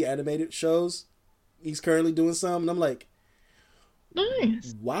DC animated shows. He's currently doing some, and I'm like,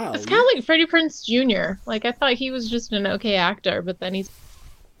 nice. Wow. It's kind of like Freddie Prinze Jr. Like, I thought he was just an okay actor, but then he's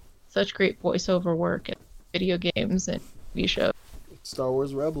such great voiceover work in video games and TV shows. Star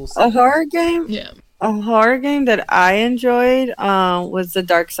Wars Rebels. A horror game? Yeah. A horror game that I enjoyed was the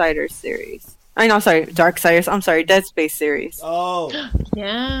Darksiders series. Dead Space series. Oh.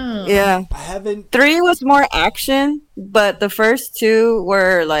 Yeah. Yeah. I haven't... 3 was more action, but the first 2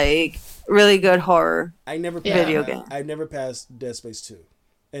 were, like, really good horror. I never video game. I've never passed Dead Space 2.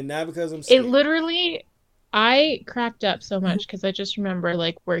 And not because I'm scared. It literally... I cracked up so much because I just remember,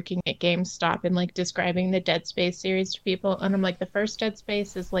 like, working at GameStop and, like, describing the Dead Space series to people. And I'm like, the first Dead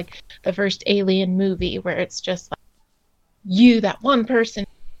Space is, like, the first Alien movie where it's just, like, you, that one person,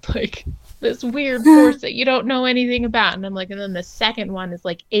 like, this weird force that you don't know anything about. And I'm like, and then the second one is,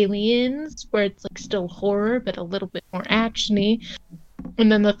 like, Aliens, where it's, like, still horror, but a little bit more action-y. And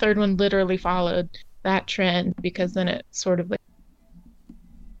then the third one literally followed that trend, because then it sort of, like,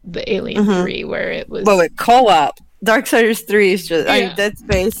 the Alien 3, where it was... But with co-op. Darksiders 3 is just... Yeah. I mean, Dead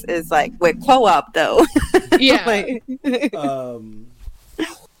Space is, like, with co-op, though. Yeah. Like...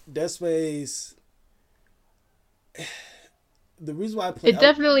 Dead Space... The reason why I played... It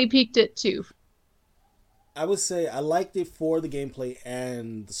definitely peaked it, too. I would say I liked it for the gameplay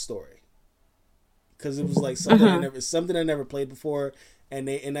and the story. Because it was, like, something I never played before. And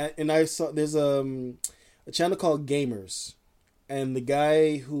I saw... There's a channel called Gamers. And the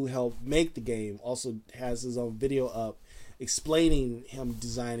guy who helped make the game also has his own video up explaining him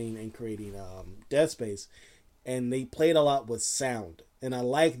designing and creating Dead Space. And they played a lot with sound. And I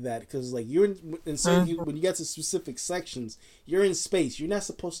like that because, like, you're in when you get to specific sections, you're in space. You're not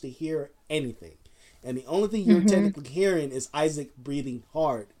supposed to hear anything. And the only thing you're technically hearing is Isaac breathing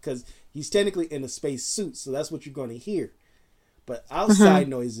hard because he's technically in a space suit. So that's what you're going to hear. But outside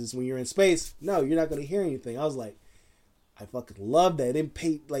noises, when you're in space, no, you're not going to hear anything. I was like, I fucking love that. It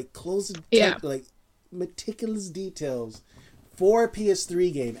paid like like meticulous details for a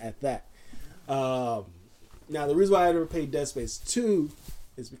PS3 game at that. Now the reason why I never played Dead Space 2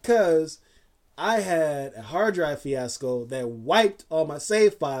 is because I had a hard drive fiasco that wiped all my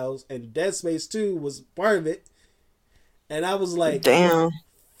save files, and Dead Space 2 was part of it. And I was like, damn,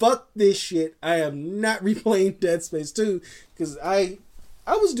 fuck this shit. I am not replaying Dead Space 2 because I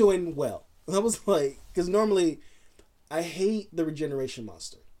was doing well. I was like, because normally I hate the regeneration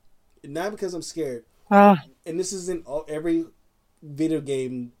monster. Not because I'm scared. And this is in every video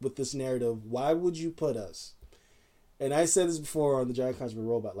game with this narrative. Why would you put us? And I said this before on the Giant Consumer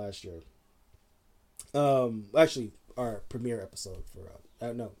Robot last year. Actually, our premiere episode for...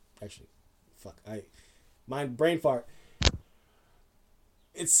 brain fart.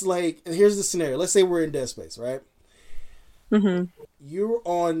 It's like... Here's the scenario. Let's say we're in Dead Space, right? You're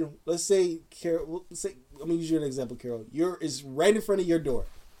on... Let's say... Carol, I'm going to use you an example, Carol. It's right in front of your door.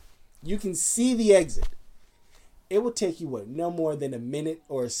 You can see the exit. It will take you, no more than a minute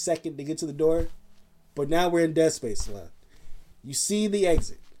or a second to get to the door. But now we're in Dead Space land. You see the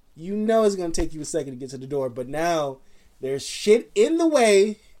exit. You know it's going to take you a second to get to the door. But now there's shit in the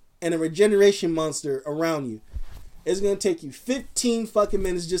way and a regeneration monster around you. It's going to take you 15 fucking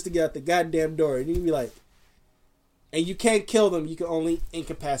minutes just to get out the goddamn door. And you can be like... And you can't kill them. You can only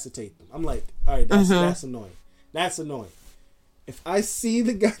incapacitate them. I'm like, all right, that's annoying. That's annoying. If I see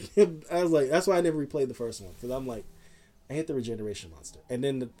the goddamn... I was like, that's why I never replayed the first one. Because I'm like, I hate the regeneration monster. And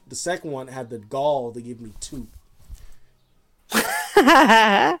then the second one had the gall to give me 2.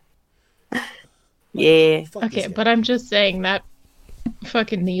 Yeah. Fuck Okay, this guy. but I'm just saying that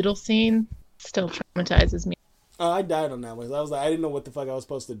fucking needle scene still traumatizes me. Oh, I died on that one. I was like, I didn't know what the fuck I was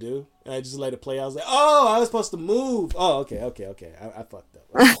supposed to do, and I just let it play. I was like, oh, I was supposed to move. Oh, okay. I fucked up.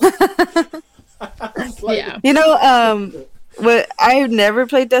 I was like, Yeah. You know, what I've never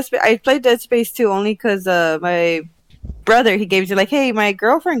played Dead Space. I played Dead Space 2 only because my brother, he gave it to, like, hey, my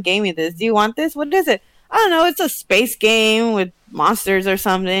girlfriend gave me this. Do you want this? What is it? I don't know. It's a space game with monsters or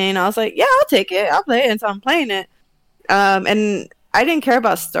something. I was like, yeah, I'll take it. I'll play it. And so I'm playing it. And I didn't care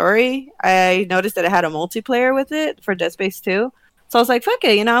about story. I noticed that it had a multiplayer with it for Dead Space 2. So I was like, fuck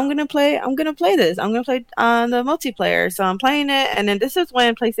it, you know, I'm gonna play this. I'm gonna play on the multiplayer. So I'm playing it, and then this is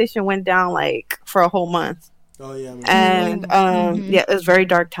when PlayStation went down like for a whole month. oh yeah, And yeah, it was very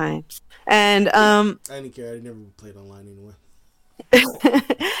dark times. And I didn't care. I never played online anyway.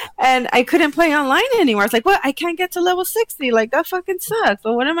 and I couldn't play online anymore. I was like, what? I can't get to level 60. Like, that fucking sucks.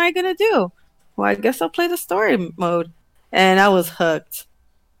 But what am I gonna do? Well, I guess I'll play the story mode. And I was hooked.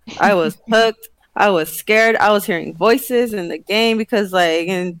 I was hooked. I was scared. I was hearing voices in the game because, like,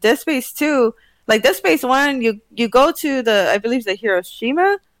 in Dead Space 2, like Dead Space 1, you go to I believe the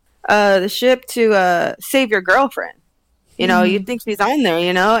Hiroshima, the ship to save your girlfriend. You know, you think she's on there,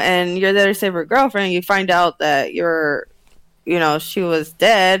 you know, and you're there to save her girlfriend. You find out that she was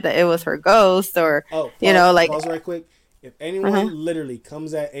dead, that it was her ghost, or, pause right quick. If anyone literally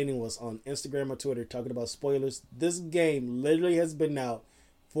comes at anyone on Instagram or Twitter talking about spoilers, this game literally has been out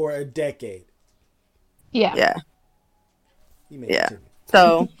for a decade. Yeah. You may continue.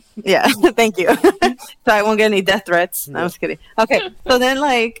 So, yeah, thank you. So I won't get any death threats. No, I'm just kidding. Okay, so then,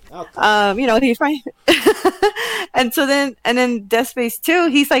 like, he's fine. and then Death Space 2,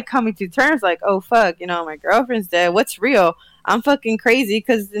 he's, like, coming to terms, like, oh, fuck, my girlfriend's dead. What's real? I'm fucking crazy,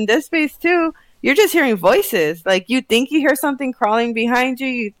 because in Death Space 2, you're just hearing voices. Like, you think you hear something crawling behind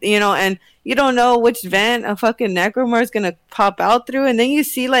you, and you don't know which vent a fucking necromorph is gonna pop out through, and then you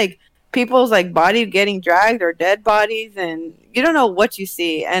see, like, people's, like, body getting dragged or dead bodies, and you don't know what you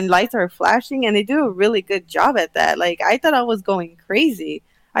see, and lights are flashing, and they do a really good job at that. Like, I thought I was going crazy.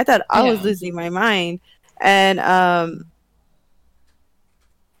 I thought I was losing my mind. And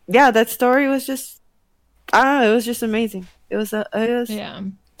that story was just, I don't know, it was just amazing. It was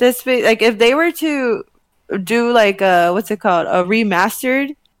this, like, if they were to do, like, what's it called, a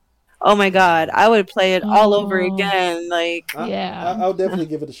remastered, oh my god, I would play it all over again. Like, I'll definitely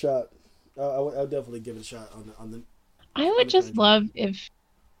give it a shot. I'll definitely give it a shot on the. I would just love if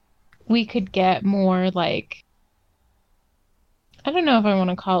we could get more, like, I don't know if I want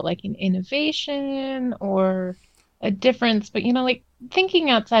to call it like an innovation or a difference, but like thinking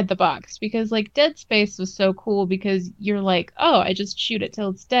outside the box, because like Dead Space was so cool because you're like, oh, I just shoot it till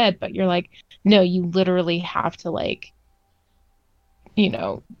it's dead, but you're like, no, you literally have to, like,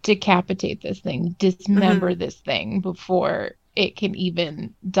 decapitate this thing, dismember this thing before it can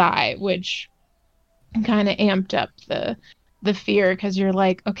even die, which kind of amped up the fear, because you're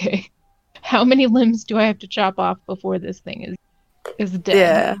like, okay, how many limbs do I have to chop off before this thing is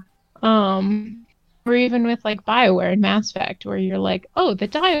dead? Yeah. Or even with, like, BioWare and Mass Effect, where you're like, oh, the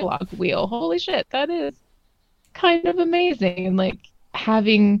dialogue wheel, holy shit, that is kind of amazing, and, like,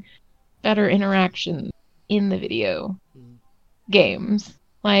 having better interactions in the video games.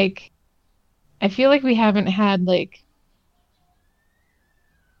 Like, I feel like we haven't had, like,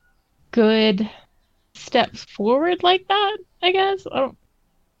 good steps forward like that, I guess.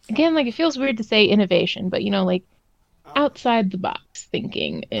 Again, like, it feels weird to say innovation, but, like, outside the box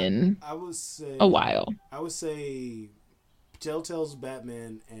thinking in a while. I would say Telltale's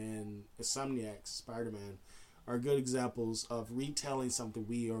Batman and Insomniac's Spider-Man are good examples of retelling something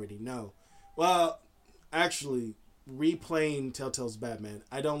we already know. Well, actually, replaying Telltale's Batman,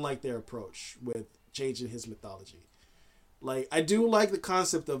 I don't like their approach with changing his mythology. Like, I do like the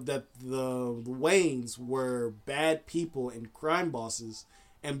concept of that the Waynes were bad people and crime bosses,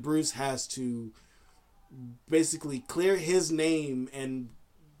 and Bruce has to basically clear his name and,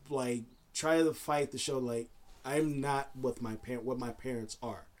 like, try to fight to show, like, I'm not what my parents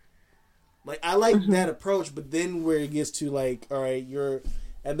are. Like, I like that approach, but then where it gets to, like, all right,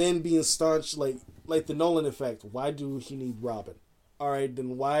 and then being staunch, like the Nolan effect. Why do he need Robin? All right,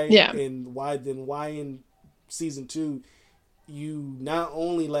 then why? Yeah. And why in season 2 you not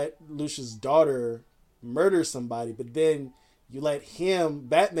only let Lucia's daughter murder somebody, but then you let him,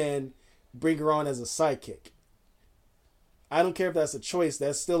 Batman, bring her on as a sidekick. I don't care if that's a choice.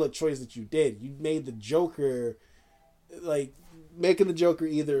 That's still a choice that you did. You made the Joker, like, making the Joker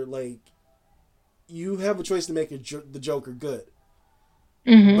either, like, you have a choice to make the Joker good.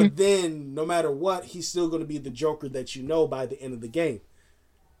 Mm-hmm. But then, no matter what, he's still going to be the Joker that you know by the end of the game.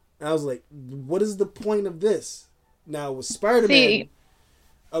 And I was like, what is the point of this? Now, with Spider-Man...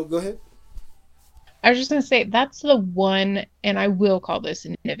 Oh, go ahead. I was just going to say, that's the one, and I will call this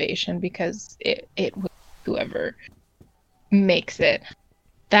an innovation because it whoever makes it.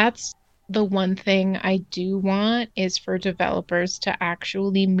 That's the one thing I do want is for developers to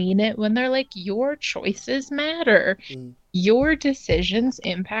actually mean it when they're like, your choices matter. Mm. Your decisions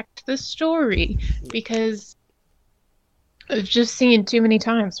impact the story. Because I've just seen too many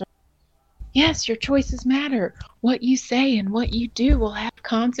times. Yes, your choices matter. What you say and what you do will have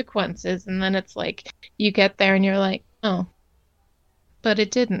consequences. And then it's like, you get there and you're like, oh, but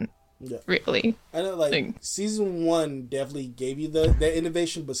it didn't. Yeah. Really. I know, like, season 1 definitely gave you that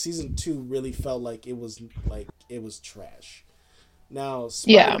innovation, but season 2 really felt like it was trash. Now,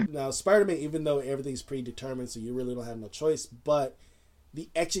 Spider-Man, even though everything's predetermined, so you really don't have no choice, but the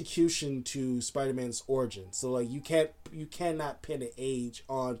execution to Spider-Man's origin. So, like, you cannot pin an age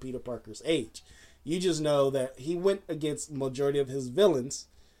on Peter Parker's age. You just know that he went against majority of his villains.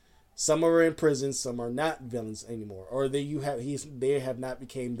 Some are in prison, some are not villains anymore, or they have not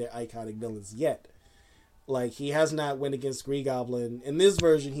became their iconic villains yet. Like, he has not went against Green Goblin in this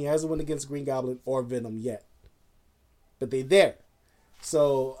version. He hasn't went against Green Goblin or Venom yet, but they there.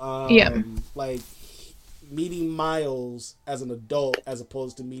 So, like, meeting Miles as an adult as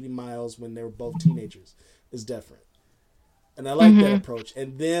opposed to meeting Miles when they were both teenagers is different, and I like that approach.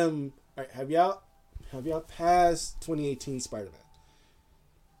 And them, have y'all passed 2018 Spider-Man?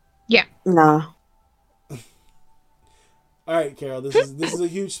 Yeah. No. All right, Carol. This is a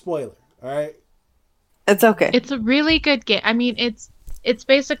huge spoiler. All right. It's okay. It's a really good game. I mean, it's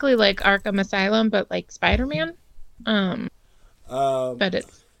basically like Arkham Asylum, but like Spider-Man. But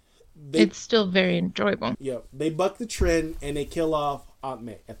it's still very enjoyable. Yeah, they buck the trend and they kill off Aunt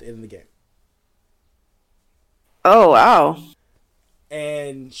May at the end of the game. Oh wow!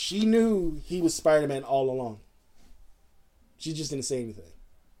 And she knew he was Spider-Man all along. She just didn't say anything.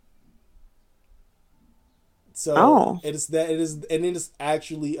 So it is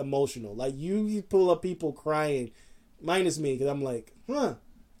actually emotional. Like, you pull up people crying, minus me, because I'm like, huh.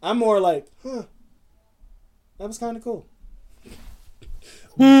 I'm more like, huh. That was kind of cool.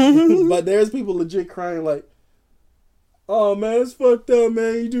 But there's people legit crying like, oh man, it's fucked up,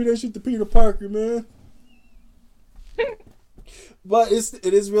 man. You do that shit to Peter Parker, man. But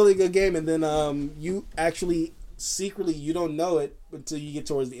it is really a good game, and then you actually secretly, you don't know it until you get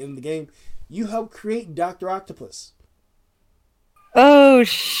towards the end of the game. You help create Dr. Octopus. Oh,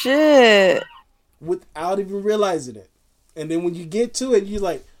 shit. Without even realizing it. And then when you get to it, you're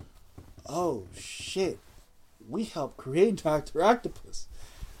like, oh, shit. We helped create Dr. Octopus.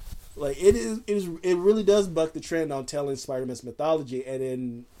 Like, it really does buck the trend on telling Spider-Man's mythology. And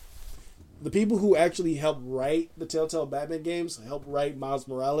then the people who actually helped write the Telltale Batman games helped write Miles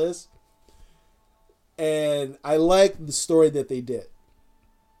Morales. And I like the story that they did.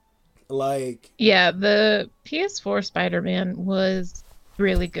 Like, yeah, the PS4 Spider-Man was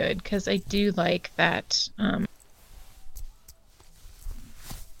really good because I do like that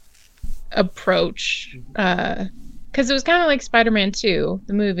approach. Because it was kind of like Spider-Man 2,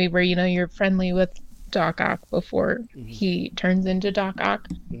 the movie where, you know, you're friendly with Doc Ock before he turns into Doc Ock.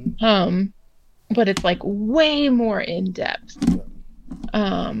 But it's like way more in depth.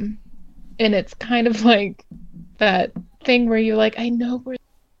 And it's kind of like that thing where you're like, I know where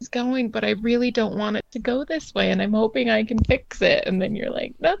it's going, but I really don't want it to go this way, and I'm hoping I can fix it. And then you're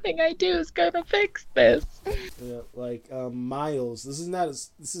like, nothing I do is gonna fix this. Yeah, like Miles. I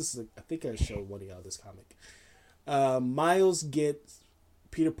think I showed one of y'all this comic. Miles gets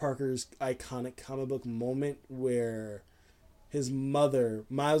Peter Parker's iconic comic book moment where his mother,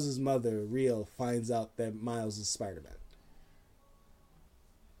 Miles' mother, Rio, finds out that Miles is Spider-Man.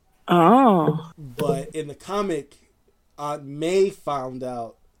 Oh. But in the comic, Aunt May found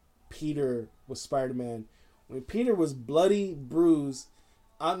out Peter was Spider-Man. When Peter was bloody, bruised,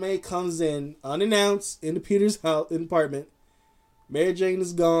 Aunt May comes in unannounced into Peter's house, apartment. Mary Jane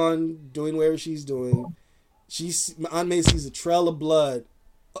is gone, doing whatever she's doing. Aunt May sees a trail of blood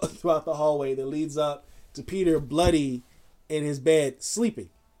throughout the hallway that leads up to Peter bloody in his bed, sleeping.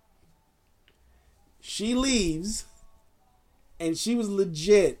 She leaves, and she was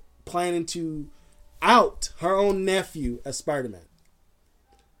legit planning to out her own nephew as Spider-Man.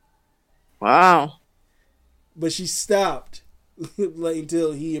 Wow. But she stopped like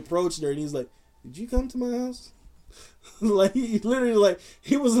until he approached her and he's like, did you come to my house? Like, he literally, like,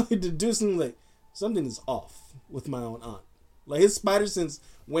 he was like deducing, like, something is off with my own aunt. Like his spider sense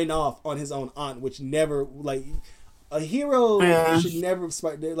went off on his own aunt, which never like a hero should never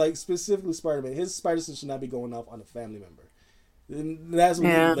like specifically Spider-Man. His spider sense should not be going off on a family member. And that's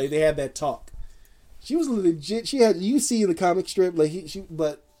when they had that talk. She was legit. She had you see in the comic strip like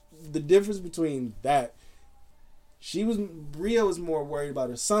but the difference between that. Bria was more worried about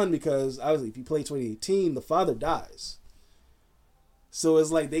her son because obviously if you play 2018, the father dies. So it's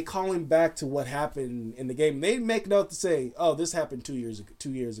like they call him back to what happened in the game. They make note to say, "Oh, this happened 2 years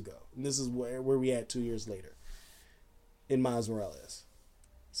ago, and this is where we at 2 years later." In Miles Morales,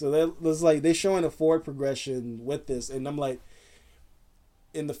 so that's like they're showing a forward progression with this, and I'm like,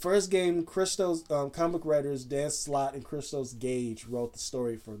 in the first game, Christos comic writers Dan Slott and Christos Gage wrote the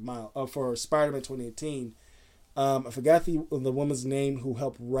story for Spider-Man 2018. I forgot the woman's name who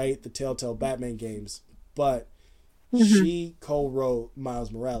helped write the Telltale Batman games, but she co-wrote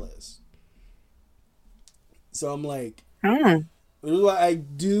Miles Morales. So I'm like, I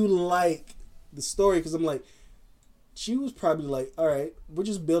do like the story because I'm like, she was probably like, all right, we're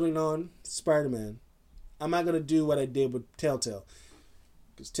just building on Spider-Man. I'm not going to do what I did with Telltale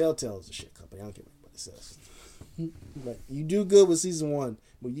because Telltale is a shit company. I don't care what anybody says. Like, you do good with season 1,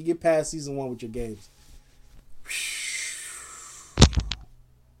 but you get past season 1 with your games.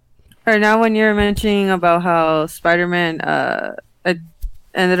 Or now when you're mentioning about how Spider-Man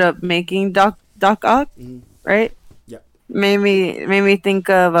ended up making Doc Ock, right? Yeah. Made me think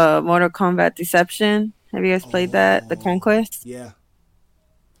of Mortal Kombat Deception. Have you guys played that? The Conquest? Yeah.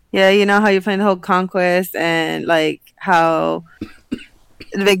 Yeah, you know how you play the whole Conquest and like how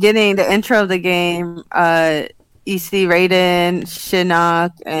in the beginning, the intro of the game, you see Raiden,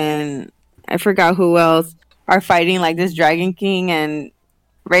 Shinnok, and I forgot who else are fighting like this Dragon King, and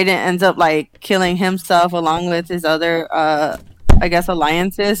Raiden ends up like killing himself along with his other, I guess,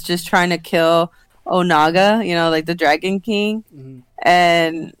 alliances, just trying to kill Onaga, you know, like the Dragon King.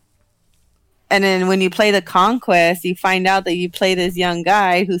 And then when you play the Conquest, you find out that you play this young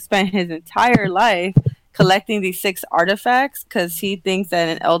guy who spent his entire life collecting these 6 artifacts because he thinks that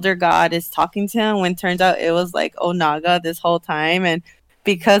an elder god is talking to him, when turns out it was like Onaga this whole time. And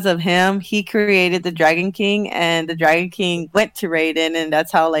because of him, he created the Dragon King, and the Dragon King went to Raiden, and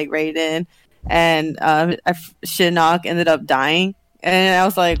that's how like Raiden and Shinnok ended up dying. And I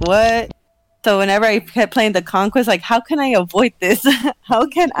was like, what? So whenever I kept playing the Conquest, like, how can I avoid this? How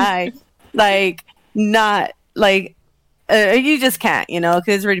can I like not like you just can't, you know,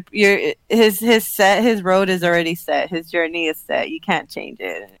 because his road is already set, his journey is set, you can't change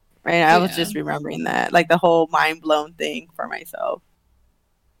it, right? I was just remembering that, like the whole mind blown thing for myself.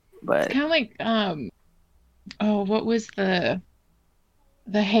 But it's kind of like what was the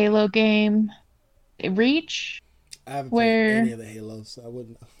Halo game, Reach? I haven't played any of the Halos, so I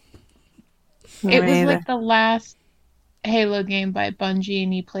wouldn't know. It was like the last Halo game by Bungie,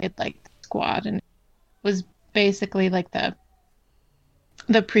 and you played like Squad, and it was basically like the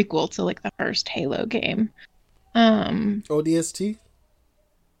prequel to like the first Halo game. ODST?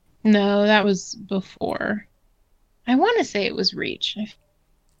 No, that was before. I want to say it was Reach. I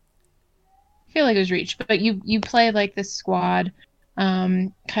feel like it was Reach, but you play like the Squad,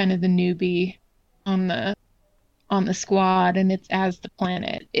 kind of the newbie on the squad, and it's as the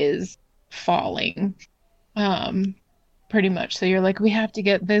planet is falling, pretty much. So you're like, we have to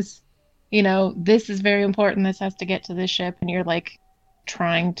get this, you know, this is very important, this has to get to this ship, and you're like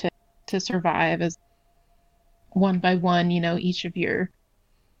trying to survive as one by one, you know, each of your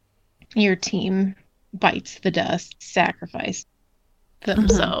team bites the dust, sacrifice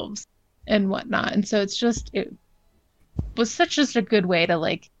themselves and whatnot. And so it was just a good way to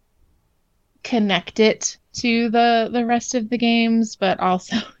like connect it to the rest of the games, but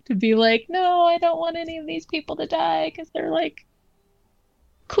also to be like, no, I don't want any of these people to die because they're like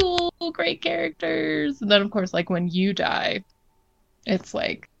cool, great characters. And then of course, like when you die, it's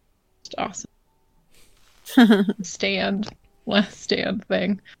like just awesome. Last stand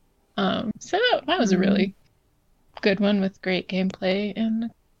thing. So that was a really good one with great gameplay.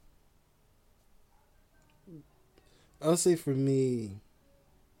 And I'll say for me,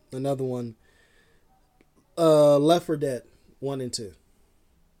 another one, Left 4 Dead 1 and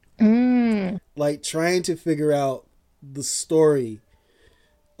 2. Like trying to figure out the story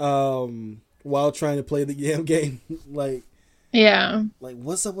while trying to play the damn game. Like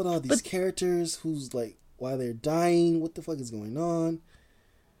what's up with all these characters? Who's like, why they're dying? What the fuck is going on?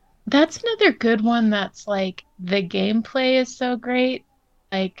 That's another good one that's like the gameplay is so great.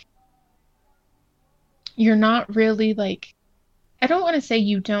 Like you're not really like, I don't want to say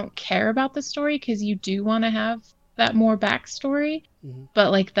you don't care about the story, because you do want to have that more backstory, Mhm.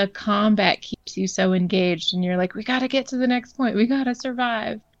 but like the combat keeps you so engaged, and you're like, we gotta get to the next point, we gotta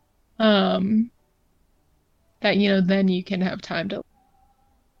survive. That then you can have time to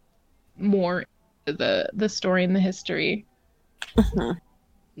more into the story and the history,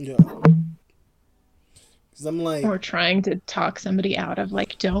 Yeah. Because I'm like, or trying to talk somebody out of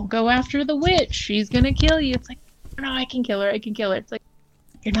like, don't go after the witch, she's gonna kill you. It's like, no, I can kill her. It's like,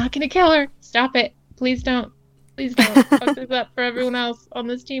 you're not gonna kill her. Stop it. Please don't. Please don't fuck this up for everyone else on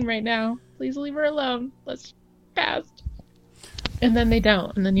this team right now. Please leave her alone. Let's fast. And then they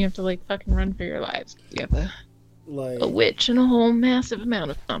don't, and then you have to like fucking run for your lives. You have a like witch and a whole massive amount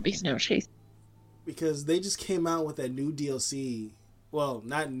of zombies now chasing. because they just came out with that new DLC. Well,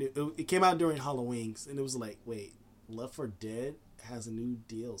 not new. It came out during Halloween, and it was like, wait, Left 4 Dead has a new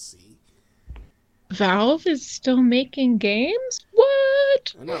DLC. Valve is still making games?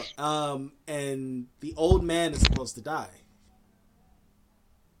 What? I know. And the old man is supposed to die.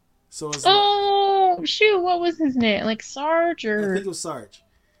 So it's Oh shoot! What was his name? Like Sarge I or think it was Sarge.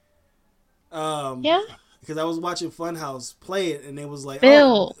 yeah, Because I was watching Funhouse play it, and it was like,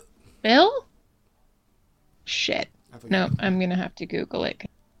 Bill. oh, Bill? Shit. I forgot. No, I'm gonna have to Google it.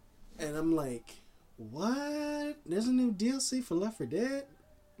 And I'm like, what? There's a new DLC for Left 4 Dead?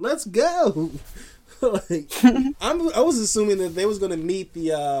 Let's go! Like, I was assuming that they was gonna meet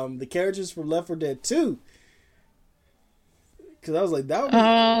the characters from Left 4 Dead 2. Because I was like, that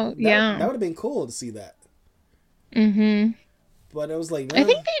would have been cool to see that. Mm-hmm. But I was like, I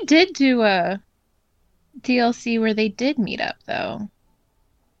think they did do a DLC where they did meet up though.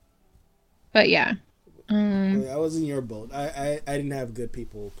 But yeah. I was in your boat. I didn't have good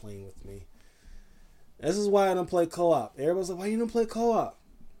people playing with me. This is why I don't play co-op. Everybody's like, why you don't play co-op?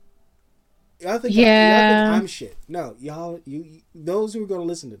 Y'all think I'm shit. No, you those who are going to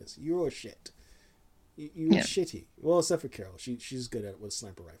listen to this, you're shit. You're shitty. Well, except for Carol. She's good at it with a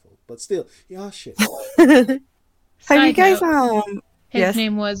sniper rifle. But still, y'all shit. Have you guys his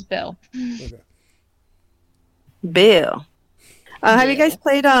name was Bill. Okay. Bill. Have you guys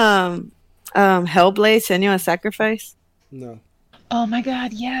played Hellblade: Senua's Sacrifice? No. Oh my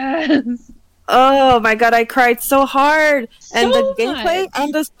god, yes. Oh my god, I cried so hard. And the So gameplay much.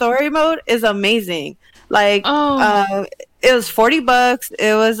 and the story mode is amazing. Like Oh. it was $40.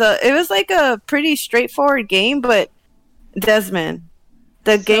 It was like a pretty straightforward game, but Desmond,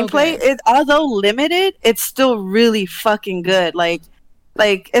 the So gameplay good. is, although limited, it's still really fucking good. Like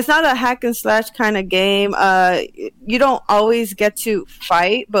it's not a hack and slash kind of game. You don't always get to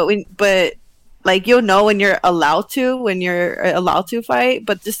fight, but like you'll know when you're allowed to fight.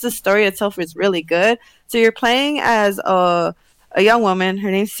 But just the story itself is really good. So you're playing as a young woman.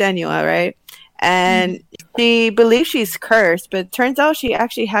 Her name's Senua, right? And she believes she's cursed, but it turns out she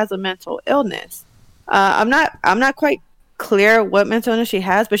actually has a mental illness. I'm not quite clear what mental illness she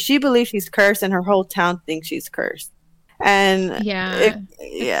has, but she believes she's cursed, and her whole town thinks she's cursed. And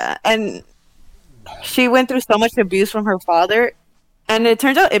and she went through so much abuse from her father, and it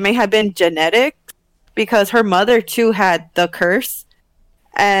turns out it may have been genetic because her mother too had the curse,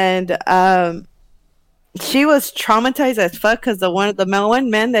 and she was traumatized as fuck because the one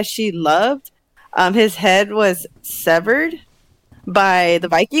man that she loved, his head was severed by the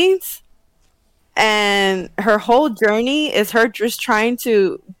Vikings, and her whole journey is her just trying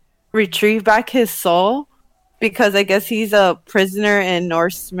to retrieve back his soul. Because I guess he's a prisoner in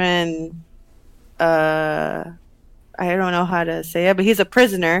Norseman. I don't know how to say it, but he's a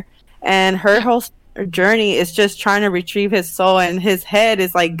prisoner, and her whole journey is just trying to retrieve his soul, and his head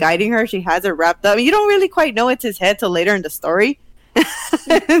is like guiding her. She has it wrapped up. You don't really quite know it's his head till later in the story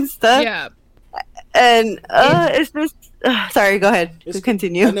and stuff. Yeah. And it's just sorry. Go ahead.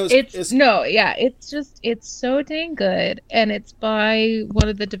 Continue. I know It's so dang good, and it's by one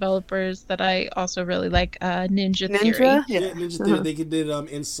of the developers that I also really like, Ninja Theory. Yeah, Ninja Theory. They did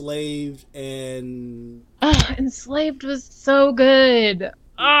Enslaved and Enslaved was so good.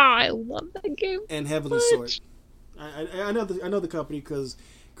 I love that game. And Heavenly Sword. I know the company because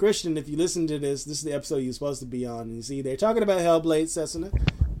Christian, if you listen to this is the episode you're supposed to be on, and you see they're talking about Hellblade, Cessna.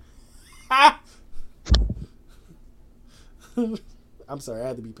 I'm sorry, I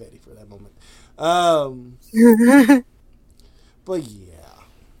had to be petty for that moment. But yeah,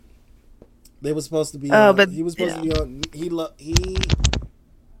 they were supposed to be. He was supposed to be on. He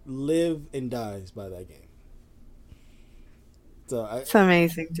live and dies by that game. So it's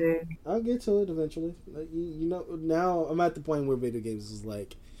amazing, dude. I'll get to it eventually. Like, you know, now I'm at the point where video games is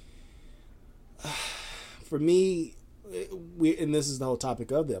like, for me. And this is the whole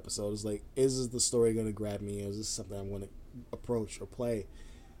topic of the episode, is like, is the story going to grab me, or is this something I'm going to approach or play?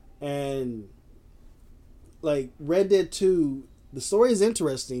 And like Red Dead 2, the story is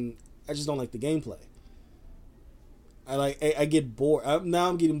interesting. I just don't like the gameplay. I get bored. Now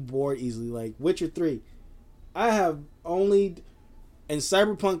I'm getting bored easily. Like Witcher 3, I have only, and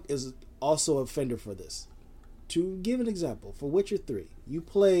Cyberpunk is also a fender for this. To give an example, for Witcher 3, you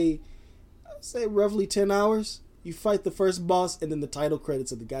play, I'd say roughly 10 hours. You fight the first boss, and then the title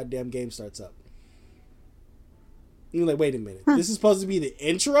credits of the goddamn game starts up. You're like, wait a minute, this is supposed to be the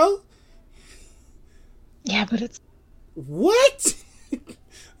intro? Yeah, but it's What?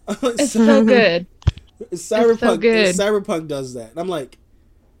 it's so good. Cyberpunk, so good. Cyberpunk does that. And I'm like,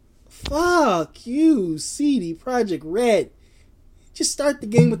 fuck you, CD Projekt Red. Just start the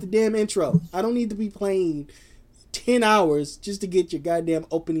game with the damn intro. I don't need to be playing 10 hours just to get your goddamn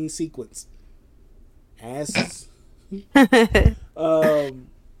opening sequence. Asses. It's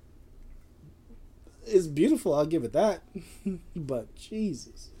beautiful, I'll give it that. But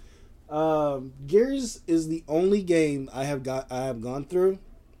Jesus. Gears is the only game I have gone through.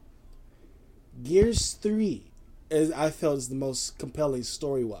 Gears 3 I felt is the most compelling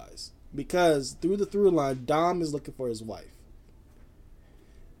story wise, because through the through line, Dom is looking for his wife,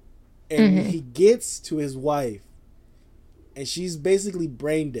 and when he gets to his wife and she's basically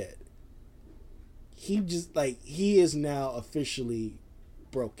brain dead, he is now officially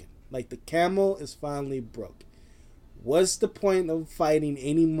broken. Like the camel is finally broke. What's the point of fighting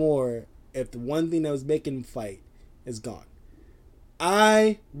anymore if the one thing that was making him fight is gone?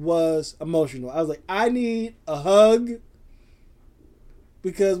 I was emotional. I was like, I need a hug,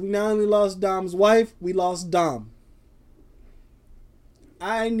 because we not only lost Dom's wife, we lost Dom.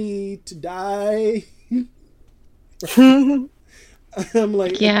 I need to die. I'm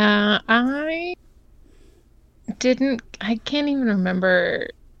like, Yeah, I can't even remember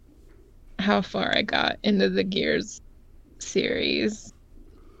how far I got into the Gears series.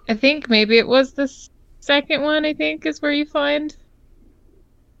 I think maybe it was the second one, I think, is where you find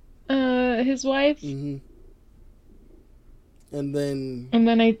his wife. and then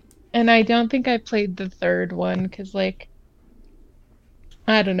I don't think I played the third one, because like,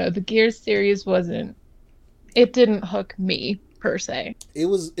 I don't know, the Gears series it didn't hook me per se. it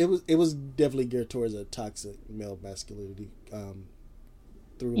was definitely geared towards a toxic male masculinity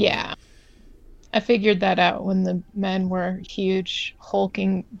through Yeah. I figured that out when the men were huge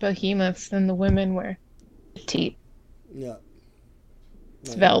hulking behemoths and the women were petite, yeah.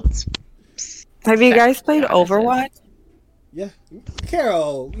 svelte. Have you guys played Overwatch? Yeah.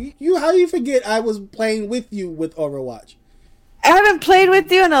 Carol, you how do you forget I was playing with you with Overwatch? I haven't played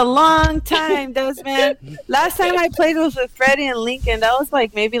with you in a long time, Desmond. Last time I played was with Freddie and Lincoln. That was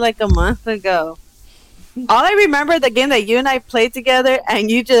like maybe like a month ago. All I remember the game that you and I played together,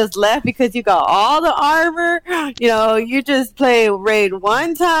 and you just left because you got all the armor. You know, you just play raid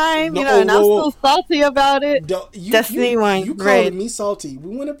one time. You know, and I'm still salty about it. Destiny 1 You raid. calling me salty?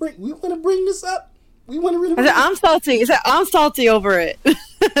 We want to bring this up. We want to really. I said, I'm salty. I said, I'm salty over it.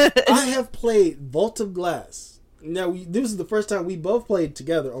 I have played Vault of Glass. Now, this is the first time we both played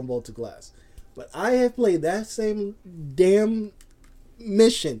together on Vault of Glass. But I have played that same damn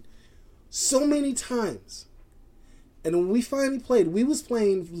mission so many times. And when we finally played, we was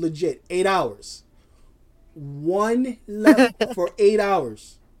playing legit 8 hours. One level for 8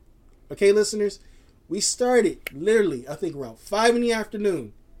 hours. Okay, listeners? We started literally, I think, around 5 in the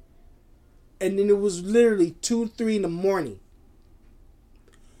afternoon. And then it was literally 2, 3 in the morning.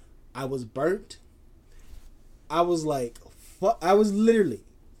 I was burnt. I was like, fuck. I was literally,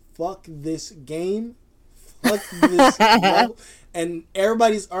 fuck this game. Fuck this level. And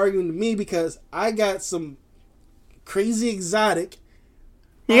everybody's arguing to me because I got some crazy exotic.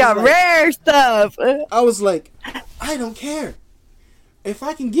 You got rare stuff. I was like, I don't care. If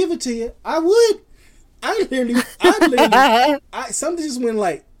I can give it to you, I would. I literally something just went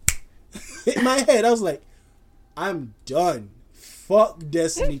like, hit my head. I was like, I'm done. Fuck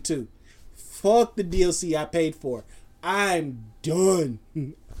Destiny 2. Fuck the DLC I paid for. I'm done.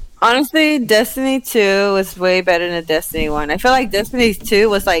 Honestly, Destiny 2 was way better than Destiny 1. I feel like Destiny 2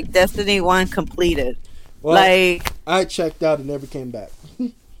 was like Destiny 1 completed. Well, like, I checked out and never came back.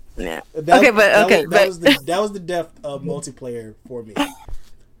 Yeah. That was the depth of multiplayer for me.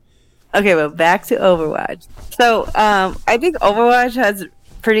 Okay, but back to Overwatch. So, I think Overwatch has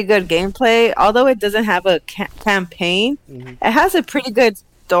pretty good gameplay. Although it doesn't have a campaign, it has a pretty good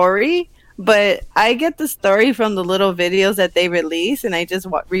story. But I get the story from the little videos that they release, and I just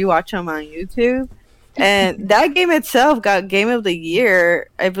rewatch them on YouTube. And that game itself got Game of the Year,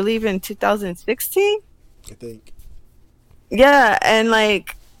 I believe, in 2016. I think. Yeah, and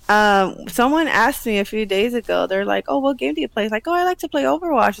like, Someone asked me a few days ago. They're like, "Oh, what game do you play?" It's like, "Oh, I like to play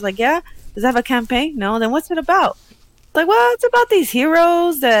Overwatch." I was like, "Yeah, does it have a campaign?" No. Then what's it about? It's like, well, it's about these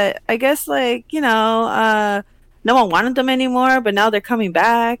heroes that I guess, like, no one wanted them anymore, but now they're coming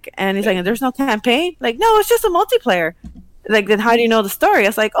back. And he's like, "There's no campaign." Like, no, it's just a multiplayer. Like, then how do you know the story?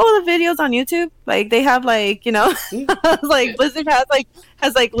 It's like, oh, the videos on YouTube. Like, they have like, like Blizzard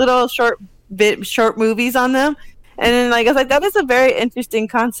has like little short movies on them. And then, like, I was like, that is a very interesting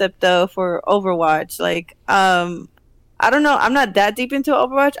concept, though, for Overwatch. Like, I don't know. I'm not that deep into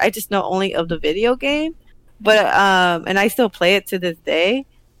Overwatch. I just know only of the video game. But, and I still play it to this day.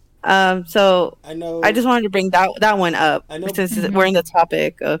 So I know. I just wanted to bring that one up. I know, since we're in the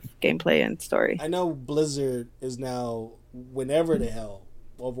topic of gameplay and story. I know Blizzard is now, whenever the hell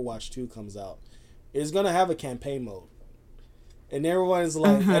Overwatch 2 comes out, is going to have a campaign mode. And everyone's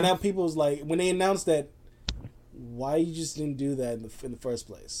like, and now people's like, when they announced that, why you just didn't do that in the first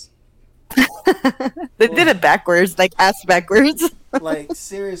place? They did it backwards, like ass backwards. Like,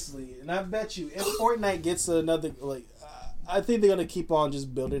 seriously. And I bet you, if Fortnite gets another, like, I think they're going to keep on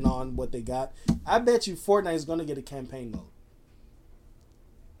just building on what they got. I bet you Fortnite is going to get a campaign mode.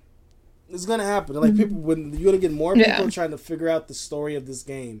 It's going to happen. Like, people, when you're going to get more people trying to figure out the story of this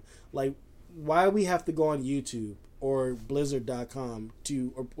game. Like, why we have to go on YouTube or Blizzard.com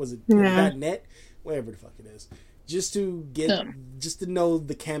or was it .net? Whatever the fuck it is. Just to know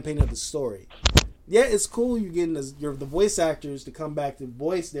the campaign of the story. Yeah, it's cool you're getting the voice actors to come back to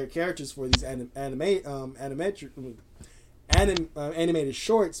voice their characters for these animated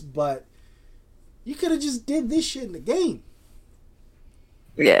shorts, but you could have just did this shit in the game.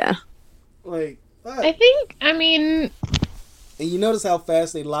 Yeah. Like, and you notice how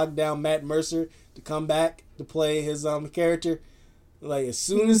fast they locked down Matt Mercer to come back to play his character. Like, as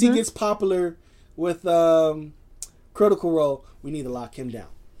soon as he gets popular with Critical Role, we need to lock him down.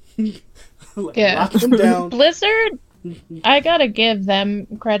 Lock him down. Blizzard, I gotta give them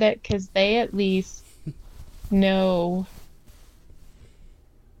credit because they at least know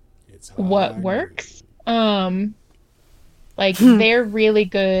what works. Like, they're really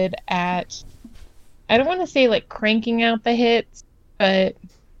good at, I don't want to say like cranking out the hits, but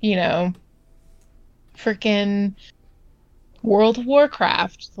freaking World of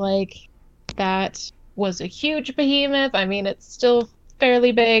Warcraft, like, that was a huge behemoth. I mean, it's still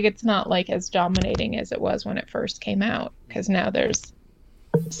fairly big. It's not like as dominating as it was when it first came out, because now there's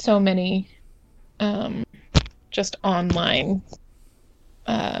so many just online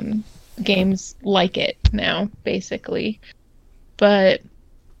games like it now, basically. But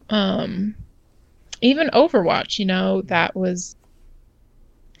even Overwatch, that was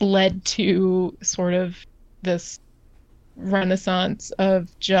led to sort of this renaissance of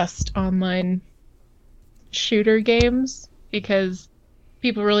just online shooter games, because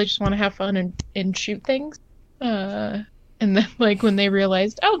people really just want to have fun and shoot things. And then, like, when they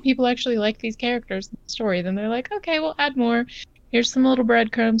realized, people actually like these characters in the story, then they're like, okay, we'll add more. Here's some little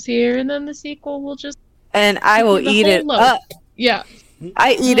breadcrumbs here, and then the sequel will just... And I will eat it up. Yeah.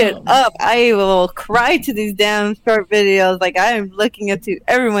 I eat it up. I will cry to these damn short videos. Like, I am looking into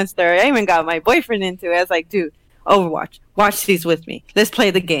everyone's story. I even got my boyfriend into it. I was like, dude, Overwatch, watch these with me. Let's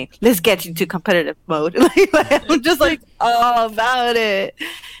play the game. Let's get into competitive mode. Like, I'm just like all about it.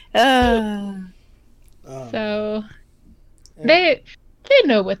 So they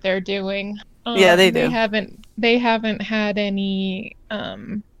know what they're doing. Yeah, they do. They haven't had any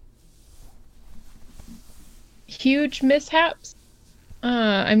huge mishaps.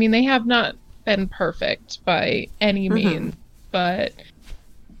 I mean, they have not been perfect by any means, but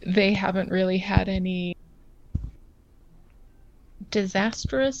they haven't really had any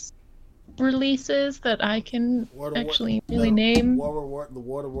disastrous releases that I can actually really name. The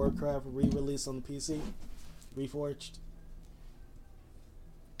World of Warcraft re-release on the PC, Reforged.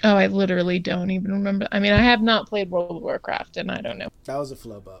 Oh, I literally don't even remember. I mean, I have not played World of Warcraft, and I don't know. That was a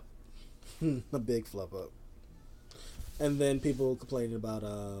flub up, a big flub up. And then people complaining about,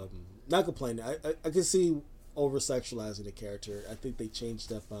 not complaining. I can see over sexualizing the character. I think they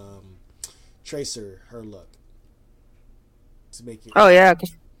changed up Tracer, her look, to make it. Oh yeah,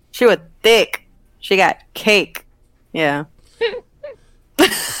 'cause she was thick. She got cake. Yeah.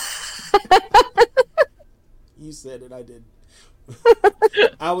 You said it. I did.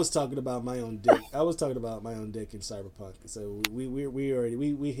 I was talking about my own dick. I was talking about my own dick in Cyberpunk. So we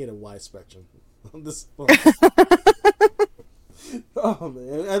already hit a wide spectrum on this one. Oh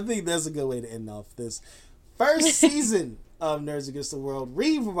man, I think that's a good way to end off this first season of Nerds Against the World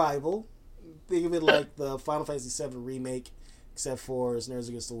revival. Think of it like the Final Fantasy VII remake, except for it's Nerds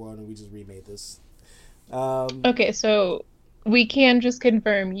Against the World, and we just remade this. Okay, so we can just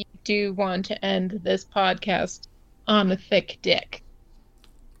confirm you do want to end this podcast on a thick dick.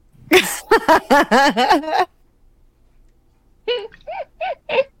 I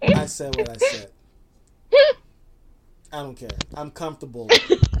said what I said. I don't care. I'm comfortable.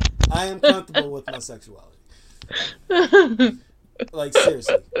 I am comfortable with my sexuality. Like,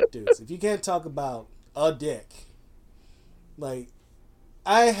 seriously, dudes, if you can't talk about a dick, like,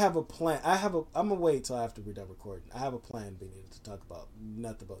 I have a plan. I'm gonna wait till after we're done recording. I have a plan being able to talk about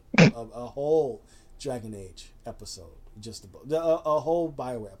nothing but a whole Dragon Age episode, just a whole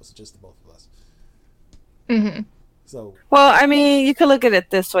Bioware episode, just the both of us. Mm-hmm. So, Well, I mean, you could look at it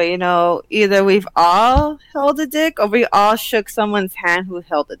this way, you know, either we've all held a dick or we all shook someone's hand who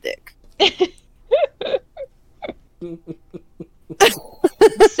held a dick.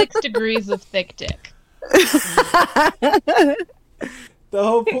 6 degrees of thick dick. the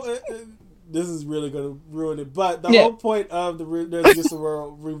whole point. This is really going to ruin it, but the whole point of the Nerds Against the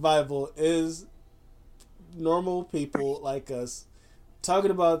World revival is normal people like us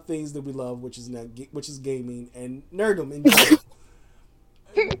talking about things that we love, which is gaming and nerddom in general.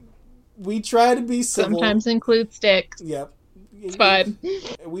 We try to be civil. Sometimes include sticks. Yep. It's fine.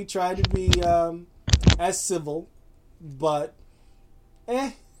 We try to be as civil, but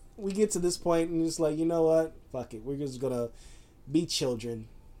we get to this point and it's like, you know what? Fuck it. We're just gonna be children.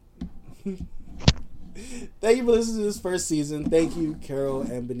 Thank you for listening to this first season. Thank you, Carol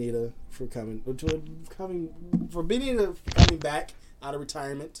and Benita, for coming back out of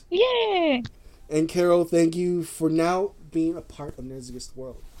retirement. Yay! And Carol, thank you for now being a part of Nerds Against the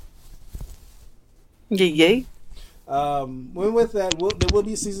World. Yay. With that, there will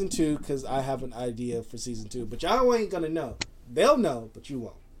be season 2 because I have an idea for season 2, but y'all ain't gonna know. They'll know, but you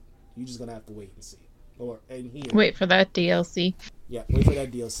won't. You just gonna have to wait and see, and hear. Wait for that DLC. Yeah, wait for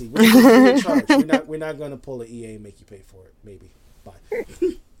that DLC. We're in charge. We're not gonna pull an EA and make you pay for it. Maybe.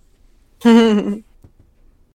 Bye.